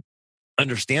kind of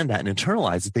understand that and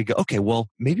internalize it, they go, okay, well,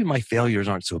 maybe my failures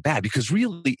aren't so bad, because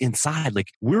really inside, like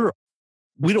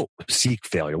we don't seek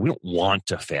failure. We don't want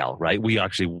to fail, right? We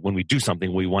actually, when we do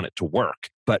something, we want it to work.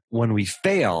 But when we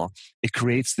fail, it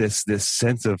creates this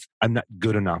sense of I'm not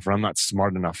good enough, or I'm not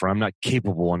smart enough, or I'm not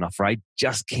capable enough, or I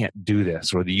just can't do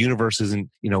this, or the universe isn't,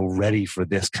 ready for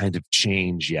this kind of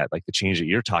change yet, like the change that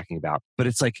you're talking about. But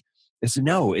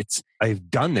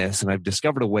I've done this and I've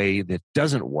discovered a way that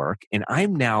doesn't work. And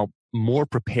I'm now more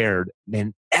prepared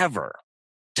than ever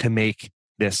to make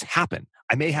this happen.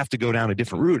 I may have to go down a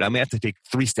different route. I may have to take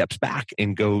 3 steps back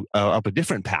and go up a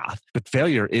different path. But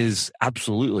failure is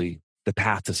absolutely the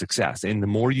path to success. And the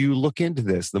more you look into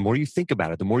this, the more you think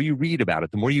about it, the more you read about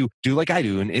it, the more you do like I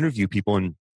do and interview people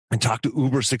and and talk to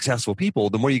uber successful people,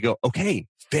 the more you go, okay,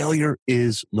 failure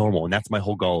is normal. And that's my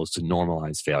whole goal, is to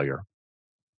normalize failure.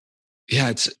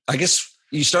 Yeah, I guess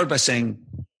you started by saying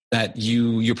that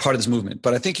you're part of this movement,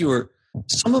 but I think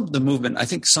some of the movement. I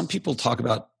think some people talk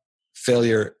about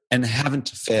failure and haven't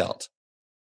failed,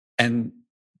 and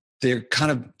they're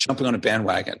kind of jumping on a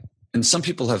bandwagon. And some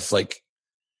people have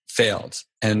failed.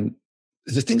 And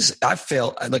the things I've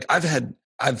failed,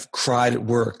 I've cried at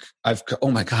work.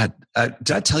 Oh my God.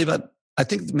 Did I tell you about, I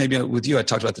think maybe with you, I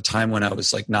talked about the time when I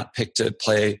was not picked to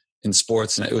play in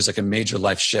sports, and it was a major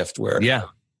life shift where.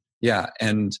 Yeah.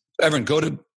 And everyone, go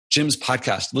to Jim's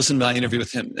podcast, listen to my interview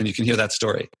with him, and you can hear that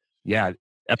story. Yeah.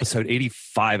 Episode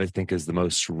 85, I think, is the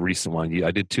most recent one.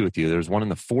 I did 2 with you. There was one in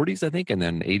the 40s, I think, and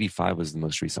then 85 was the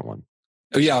most recent one.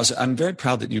 Oh yeah. I'm very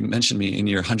proud that you mentioned me in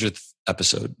your 100th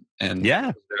episode. And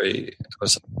yeah, I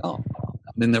was I'm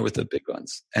in there with the big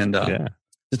ones. And the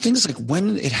thing is,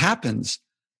 when it happens,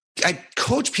 I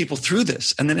coach people through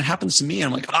this, and then it happens to me,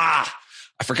 and I'm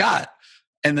I forgot.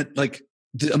 And that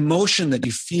the emotion that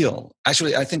you feel,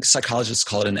 actually, I think psychologists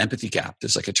call it an empathy gap.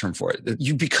 There's a term for it.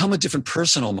 You become a different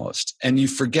person almost, and you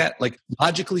forget,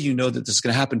 logically, you know that this is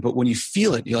going to happen. But when you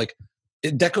feel it, you're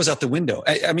that goes out the window.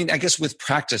 I mean, I guess with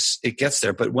practice, it gets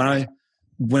there. But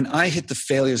when I hit the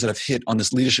failures that I've hit on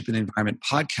this Leadership in the Environment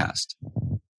podcast,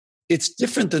 it's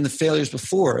different than the failures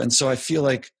before. And so I feel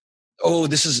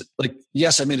this is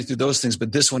yes, I made it through those things,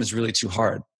 but this one is really too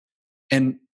hard.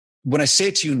 And when I say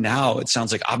it to you now, it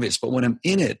sounds obvious, but when I'm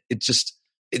in it,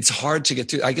 it's hard to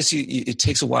get through. I guess it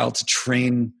takes a while to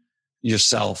train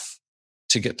yourself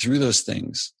to get through those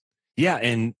things. Yeah.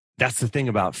 And that's the thing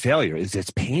about failure, is it's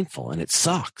painful and it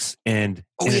sucks. And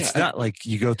it's not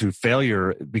you go through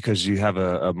failure because you have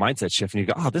a mindset shift and you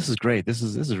go, oh, this is great. This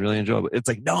is really enjoyable. It's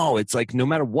no, it's no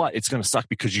matter what, it's going to suck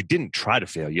because you didn't try to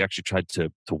fail. You actually tried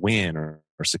to win or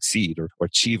succeed or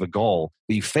achieve a goal,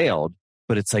 but you failed.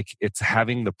 But it's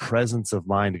having the presence of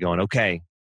mind going, okay,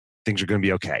 things are going to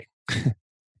be okay.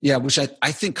 Yeah, which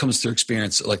I think comes through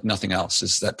experience like nothing else,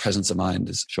 is that presence of mind.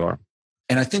 Sure.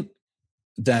 And I think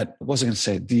that, what was I going to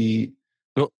say?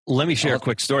 Well, let me share a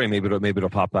quick story. Maybe it'll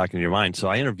pop back in your mind. So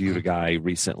I interviewed a guy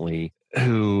recently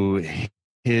who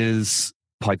his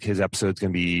episode's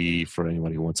going to be, for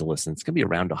anybody who wants to listen, it's going to be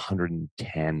around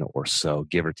 110 or so,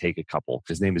 give or take a couple.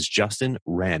 His name is Justin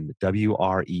Wren,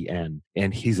 W-R-E-N.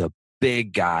 And he's a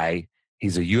big guy.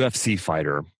 He's a UFC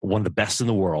fighter, one of the best in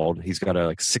the world. He's got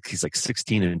he's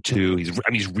 16-2.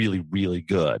 He's really, really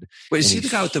good. Wait, is he the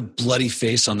guy with the bloody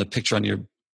face on the picture on your?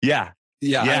 Yeah.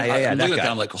 Yeah. I'm looking at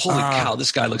that. I'm like, holy cow,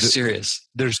 this guy looks serious.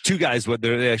 There's 2 guys.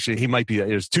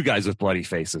 There's 2 guys with bloody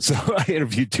faces. So I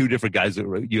interviewed 2 different guys,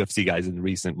 UFC guys, in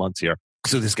recent months here.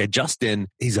 So this guy, Justin,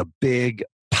 he's a big,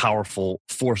 powerful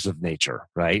force of nature,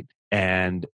 right?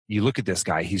 And you look at this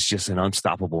guy, he's just an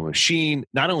unstoppable machine.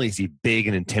 Not only is he big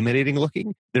and intimidating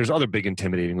looking, there's other big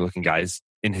intimidating looking guys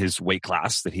in his weight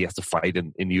class that he has to fight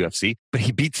in UFC, but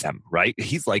he beats them, right?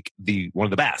 He's one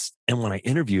of the best. And when I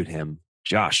interviewed him,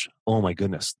 Josh, oh my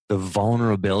goodness, the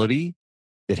vulnerability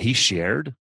that he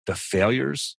shared, the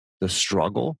failures, the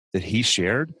struggle that he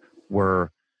shared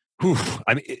were,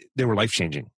 they were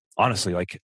life-changing. Honestly,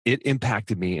 it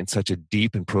impacted me in such a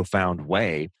deep and profound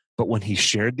way. But when he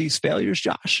shared these failures,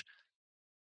 Josh,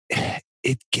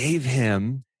 it gave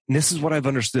him, and this is what I've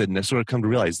understood, and this is what I've come to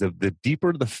realize, the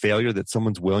deeper the failure that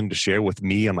someone's willing to share with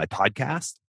me on my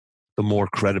podcast, the more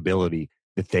credibility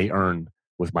that they earn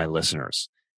with my listeners.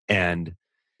 And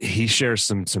he shares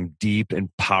some deep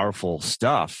and powerful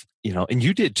stuff, and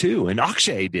you did too, and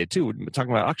Akshay did too. We're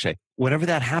talking about Akshay. Whenever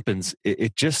that happens,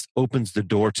 it just opens the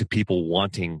door to people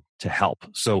wanting to help.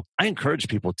 So I encourage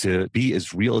people to be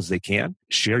as real as they can,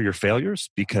 share your failures,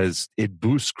 because it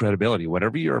boosts credibility.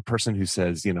 Whenever you're a person who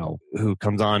says, who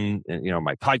comes on,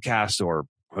 my podcast or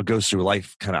goes through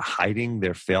life kind of hiding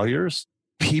their failures,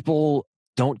 people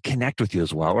don't connect with you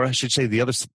as well. Or I should say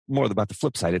more about the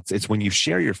flip side. It's when you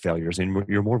share your failures and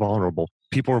you're more vulnerable,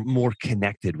 people are more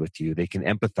connected with you. They can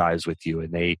empathize with you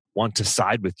and they want to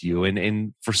side with you.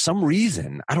 And for some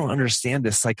reason, I don't understand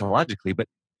this psychologically, but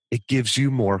it gives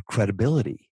you more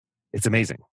credibility. It's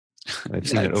amazing. I've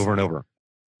seen it over and over.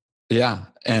 Yeah.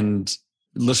 And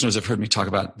listeners have heard me talk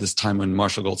about this time when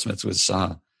Marshall Goldsmith was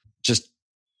just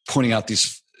pointing out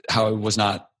how I was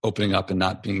not opening up and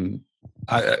not being,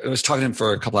 I was talking to him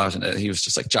for a couple hours and he was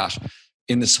just like, Josh,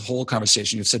 in this whole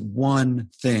conversation, you've said one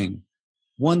thing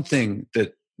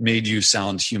that made you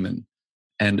sound human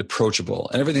and approachable,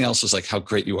 and everything else was how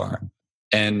great you are.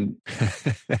 And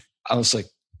I was like,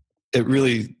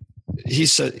 he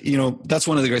said, that's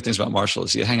one of the great things about Marshall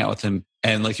is you hang out with him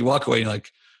and you walk away and you're like,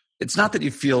 it's not that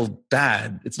you feel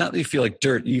bad. It's not that you feel like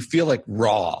dirt. You feel like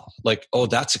raw, like, oh,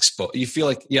 that's exposed. You feel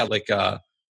like,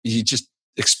 you just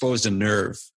exposed a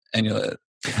nerve, and you're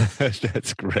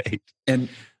That's great. And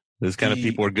those kind of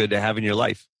people are good to have in your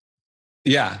life.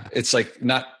 Yeah. It's like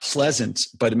not pleasant,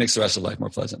 but it makes the rest of life more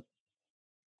pleasant.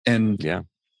 And yeah,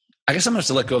 I guess I'm gonna have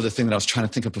to let go of the thing that I was trying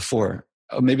to think of before.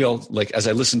 Maybe I'll, like, as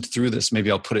I listened through this, maybe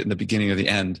I'll put it in the beginning or the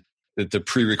end, the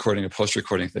pre-recording or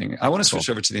post-recording thing. I want to switch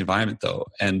over to the environment though.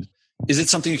 And is it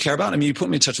something you care about? I mean, you put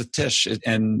me in touch with Tish,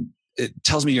 and it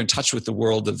tells me you're in touch with the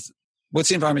world of, what's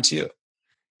the environment to you?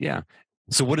 Yeah.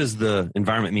 So what does the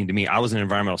environment mean to me? I was an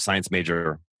environmental science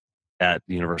major at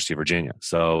the University of Virginia.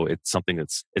 So it's something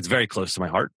it's very close to my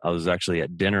heart. I was actually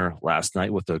at dinner last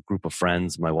night with a group of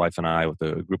friends, my wife and I, with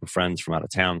a group of friends from out of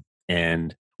town.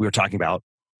 And we were talking about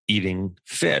eating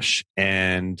fish.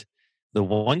 And the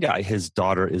one guy, his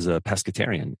daughter is a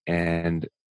pescatarian. And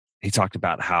he talked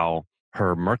about how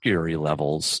her mercury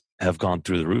levels have gone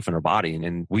through the roof in her body.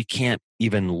 And we can't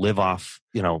even live off,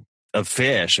 of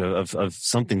fish, of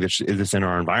something that's in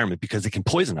our environment, because it can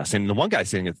poison us. And the one guy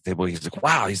sitting at the table, he's like,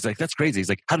 wow, he's like, that's crazy. He's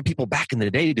like, how did people back in the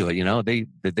day do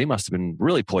it? They must have been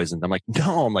really poisoned. I'm like,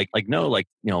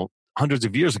 no, hundreds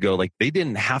of years ago, like, they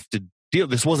didn't have to deal.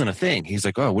 This wasn't a thing. He's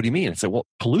like, oh, what do you mean? I said, well,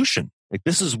 pollution. Like,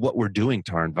 this is what we're doing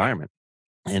to our environment.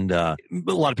 And a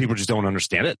lot of people just don't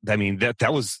understand it. I mean,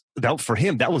 that was for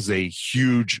him, that was a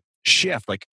huge shift.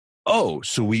 Like, oh,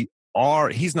 so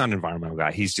he's not an environmental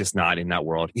guy. He's just not in that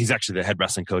world. He's actually the head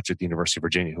wrestling coach at the University of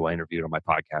Virginia, who I interviewed on my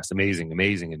podcast. Amazing,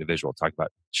 amazing individual. Talk about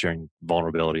sharing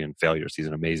vulnerability and failures. He's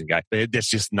an amazing guy. But that's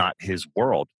just not his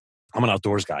world. I'm an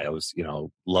outdoors guy. I was,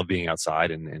 love being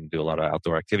outside and do a lot of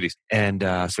outdoor activities. And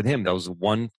for him, that was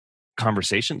one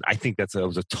conversation. I think that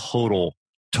was a total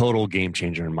game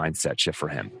changer and mindset shift for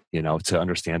him, to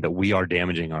understand that we are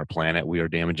damaging our planet, we are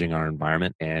damaging our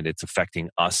environment, and it's affecting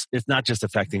us. It's not just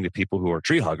affecting the people who are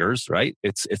tree huggers, right?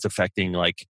 It's affecting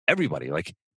like everybody,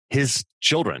 like his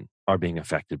children are being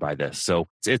affected by this. So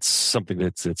it's something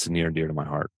it's near and dear to my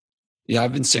heart. Yeah,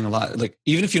 I've been saying a lot, like,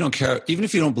 even if you don't care, even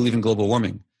if you don't believe in global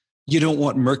warming, you don't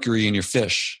want mercury in your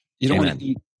fish. You don't want to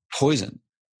eat poison.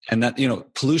 And that,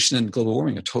 pollution and global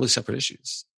warming are totally separate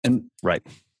issues. And right.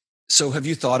 So have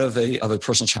you thought of a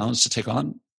personal challenge to take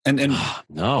on? And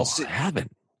no, I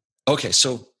haven't. Okay.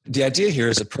 So the idea here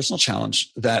is a personal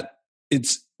challenge that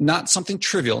it's not something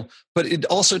trivial, but it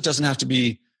also doesn't have to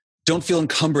be, don't feel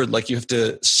encumbered like you have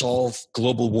to solve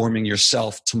global warming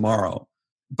yourself tomorrow,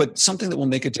 but something that will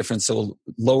make a difference, that will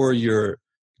lower your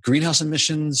greenhouse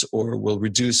emissions, or will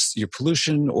reduce your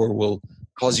pollution, or will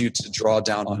cause you to draw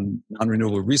down on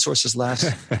non-renewable resources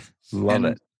less. Love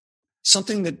it.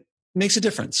 Something that makes a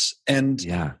difference. And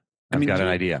yeah, I've got an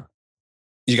idea.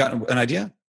 You got an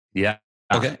idea? Yeah.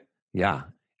 Okay. Yeah.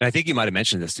 And I think you might have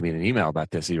mentioned this to me in an email about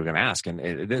this that you were going to ask.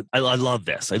 And I love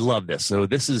this. I love this. So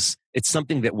it's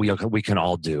something that we can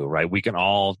all do, right? We can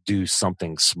all do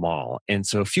something small. And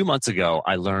so a few months ago,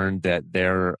 I learned that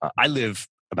I live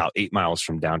about 8 miles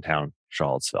from downtown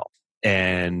Charlottesville.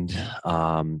 And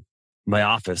my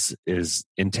office is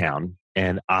in town.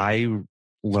 And I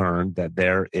learned that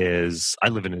I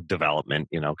live in a development,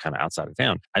 kind of outside of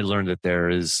town. I learned that there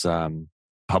is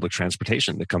public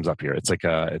transportation that comes up here. It's like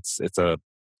it's a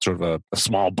sort of a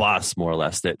small bus, more or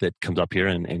less, that comes up here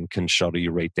and can shuttle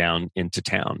you right down into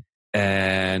town.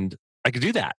 And I could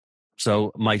do that.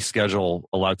 So my schedule,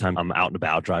 a lot of times I'm out and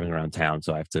about driving around town,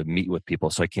 so I have to meet with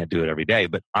people, so I can't do it every day.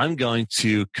 But I'm going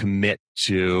to commit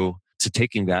to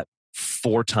taking that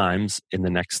 4 times in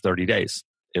the next 30 days.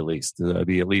 At least it'll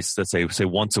be at least, let's say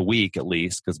once a week at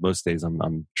least, because most days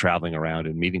I'm traveling around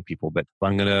and meeting people. But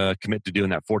I'm going to commit to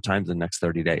doing that 4 times in the next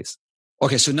 30 days.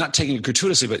 Okay, so not taking it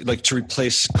gratuitously, but like to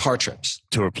replace car trips.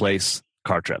 To replace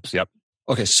car trips, yep.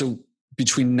 Okay, so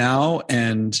between now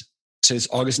and today's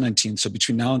August 19th, so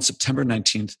between now and September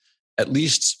 19th, at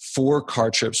least 4 car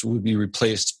trips would be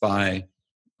replaced by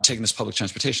taking this public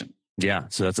transportation. Yeah.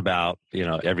 So that's about,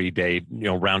 every day,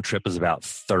 round trip is about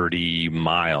 30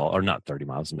 miles, or not 30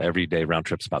 miles. Every day round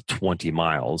trip is about 20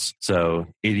 miles. So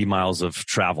 80 miles of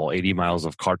travel, 80 miles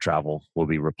of car travel will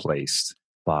be replaced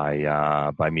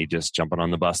by me just jumping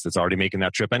on the bus that's already making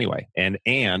that trip anyway. And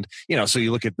so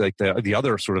you look at like the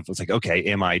other sort of, it's like, okay,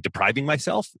 am I depriving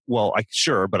myself? Well,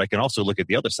 sure, but I can also look at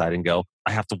the other side and go,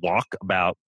 I have to walk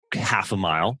about half a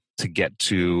mile to get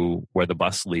to where the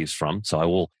bus leaves from. So I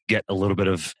will get a little bit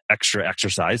of extra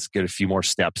exercise, get a few more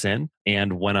steps in.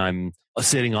 And when I'm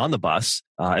sitting on the bus,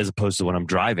 as opposed to when I'm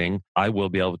driving, I will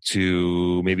be able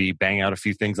to maybe bang out a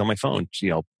few things on my phone,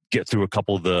 get through a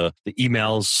couple of the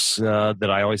emails that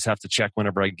I always have to check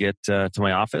whenever I get to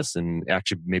my office, and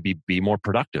actually maybe be more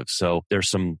productive. So there's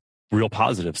some real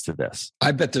positives to this.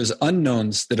 I bet there's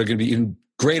unknowns that are going to be even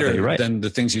greater Right. than the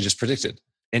things you just predicted.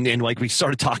 And like we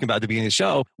started talking about at the beginning of the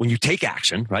show, when you take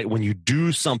action, right? When you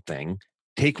do something,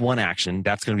 take one action,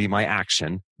 that's going to be my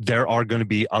action. There are going to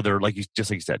be other, like you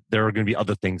said, there are going to be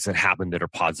other things that happen that are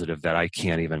positive that I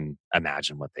can't even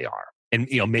imagine what they are. And,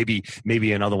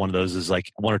 maybe another one of those is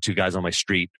like one or two guys on my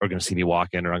street are going to see me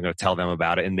walking, or I'm going to tell them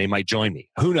about it and they might join me.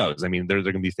 Who knows? I mean, there are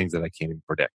going to be things that I can't even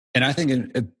predict. And I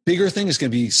think a bigger thing is going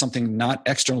to be something not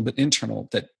external, but internal,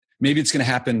 that maybe it's going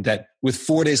to happen that with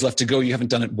 4 days left to go, you haven't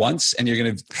done it once. And you're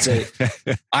going to say,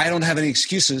 I don't have any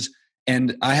excuses.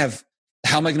 And how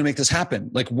am I going to make this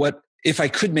happen? Like, what if I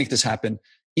could make this happen,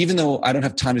 even though I don't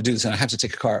have time to do this and I have to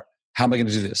take a car? How am I going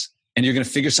to do this? And you're going to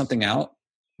figure something out.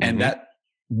 And that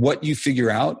what you figure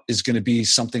out is going to be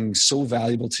something so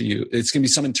valuable to you. It's going to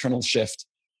be some internal shift.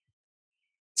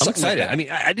 I'm excited. I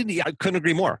mean, I couldn't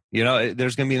agree more.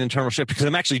 There's going to be an internal shift because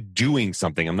I'm actually doing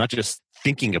something. I'm not just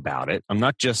thinking about it. I'm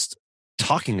not just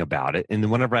talking about it. And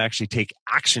then whenever I actually take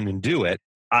action and do it,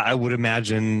 I would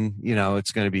imagine,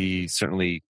 it's going to be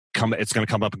certainly it's going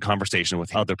to come up in conversation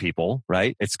with other people,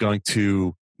 right? It's going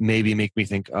to maybe make me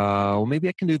think, well, maybe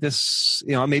I can do this.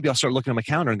 Maybe I'll start looking at my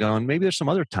calendar and going, maybe there's some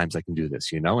other times I can do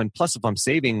this, And plus, if I'm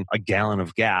saving a gallon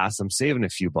of gas, I'm saving a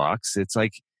few bucks. It's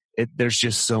like, there's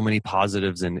just so many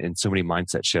positives and so many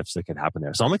mindset shifts that can happen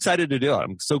there. So I'm excited to do it.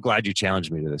 I'm so glad you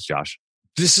challenged me to this, Josh.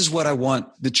 This is what I want.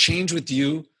 The change with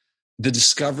you, the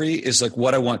discovery is like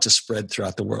what I want to spread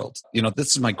throughout the world.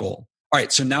 This is my goal. All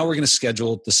right. So now we're going to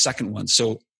schedule the second one.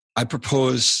 So I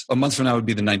propose a month from now would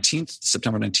be the 19th,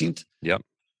 September 19th. Yep.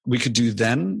 We could do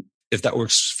then, if that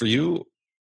works for you.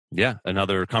 Yeah.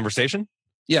 Another conversation?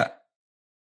 Yeah.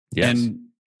 Yes. And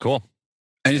cool.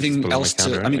 Anything else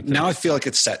now I feel like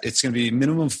it's set. It's going to be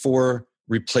minimum 4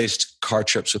 replaced car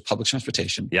trips with public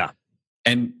transportation. Yeah.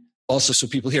 And also, so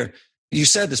people here, you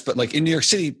said this, but like in New York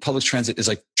City, public transit is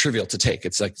like trivial to take.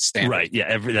 It's like standard. Right.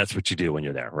 Yeah. That's what you do when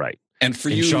you're there. Right. And for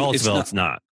in you, Charlottesville, it's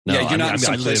not. No, you're not in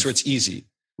some place where it's easy.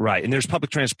 Right. And there's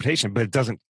public transportation, but it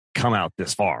doesn't come out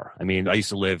this far. I mean, I used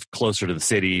to live closer to the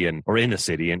city or in the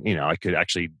city, and I could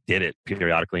actually did it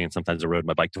periodically, and sometimes I rode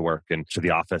my bike to work and to the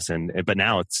office, but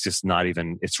now it's just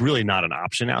it's really not an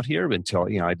option out here until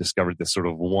I discovered this sort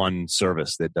of one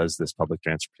service that does this public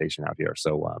transportation out here.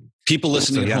 So people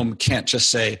listening at home can't just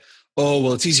say, oh,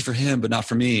 well, it's easy for him, but not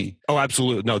for me. Oh,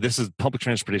 absolutely. No, this is public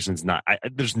transportation is not, I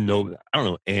don't know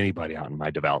anybody out in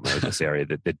my development of this area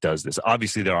that does this.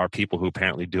 Obviously there are people who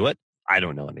apparently do it. I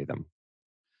don't know any of them.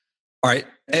 All right.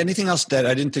 Anything else that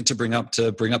I didn't think to bring up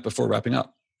before wrapping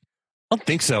up? I don't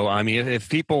think so. I mean, if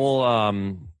people,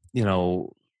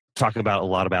 talk about a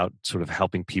lot about sort of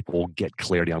helping people get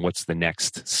clarity on what's the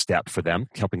next step for them,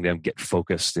 helping them get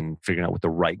focused and figuring out what the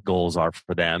right goals are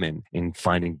for them and in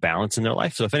finding balance in their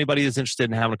life. So if anybody is interested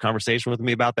in having a conversation with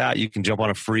me about that, you can jump on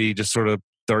a free, just sort of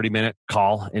 30-minute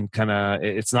call and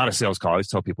it's not a sales call. I always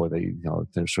tell people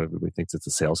that, sure everybody thinks it's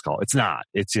a sales call. It's not.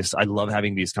 It's just, I love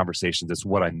having these conversations. It's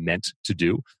what I'm meant to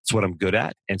do. It's what I'm good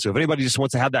at. And so if anybody just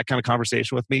wants to have that kind of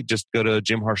conversation with me, just go to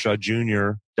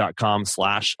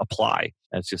jimharshawjr.com/apply.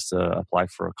 That's just apply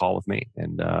for a call with me.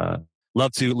 And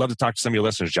love to talk to some of your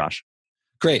listeners, Josh.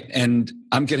 Great. And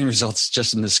I'm getting results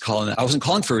just in this call. And I wasn't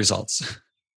calling for results.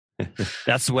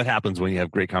 That's what happens when you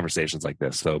have great conversations like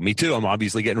this. So me too. I'm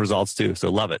obviously getting results too. So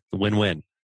love it. Win-win.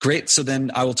 Great. So then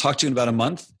I will talk to you in about a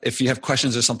month. If you have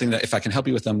questions or something that if I can help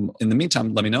you with them in the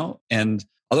meantime, let me know. And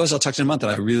otherwise I'll talk to you in a month.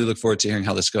 And I really look forward to hearing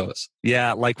how this goes.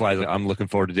 Yeah, likewise. I'm looking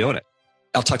forward to doing it.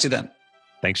 I'll talk to you then.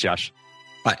 Thanks, Josh.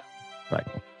 Bye. Bye.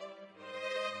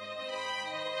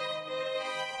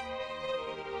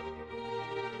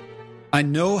 I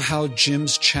know how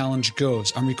Jim's challenge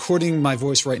goes. I'm recording my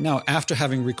voice right now after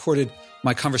having recorded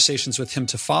my conversations with him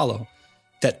to follow,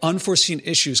 that unforeseen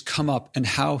issues come up and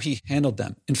how he handled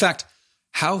them. In fact,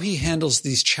 how he handles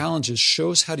these challenges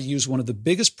shows how to use one of the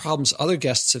biggest problems other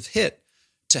guests have hit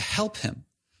to help him.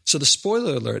 So the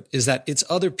spoiler alert is that it's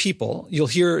other people. You'll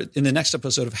hear in the next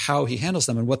episode of how he handles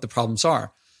them and what the problems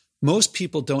are. Most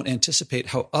people don't anticipate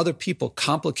how other people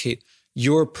complicate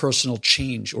your personal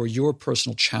change or your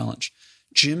personal challenge.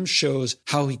 Jim shows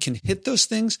how he can hit those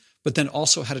things, but then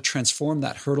also how to transform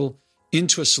that hurdle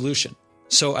into a solution.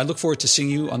 So I look forward to seeing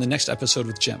you on the next episode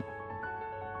with Jim.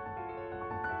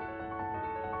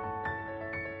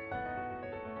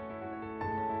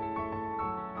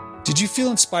 Did you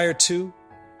feel inspired too?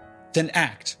 Then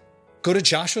act. Go to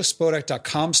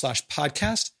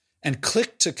joshuaspodek.com/podcast and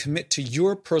click to commit to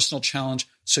your personal challenge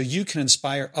so you can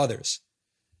inspire others.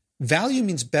 Value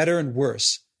means better and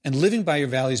worse, and living by your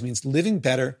values means living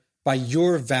better by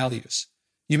your values.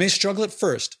 You may struggle at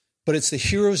first, but it's the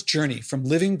hero's journey from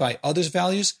living by others'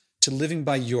 values to living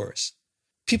by yours.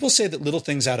 People say that little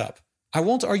things add up. I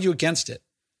won't argue against it.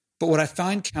 But what I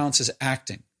find counts is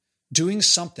acting. Doing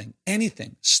something,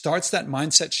 anything, starts that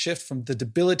mindset shift from the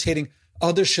debilitating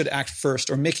others should act first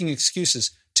or making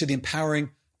excuses to the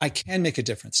empowering I can make a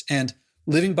difference. And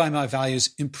living by my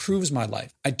values improves my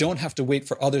life. I don't have to wait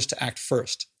for others to act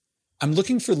first. I'm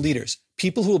looking for leaders,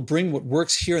 people who will bring what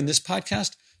works here in this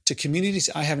podcast to communities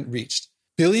I haven't reached.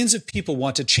 Billions of people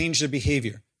want to change their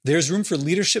behavior. There's room for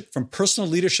leadership, from personal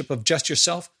leadership of just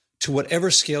yourself to whatever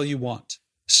scale you want.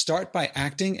 Start by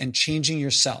acting and changing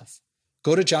yourself.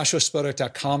 Go to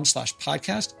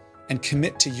joshuaspodek.com/podcast and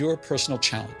commit to your personal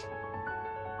challenge.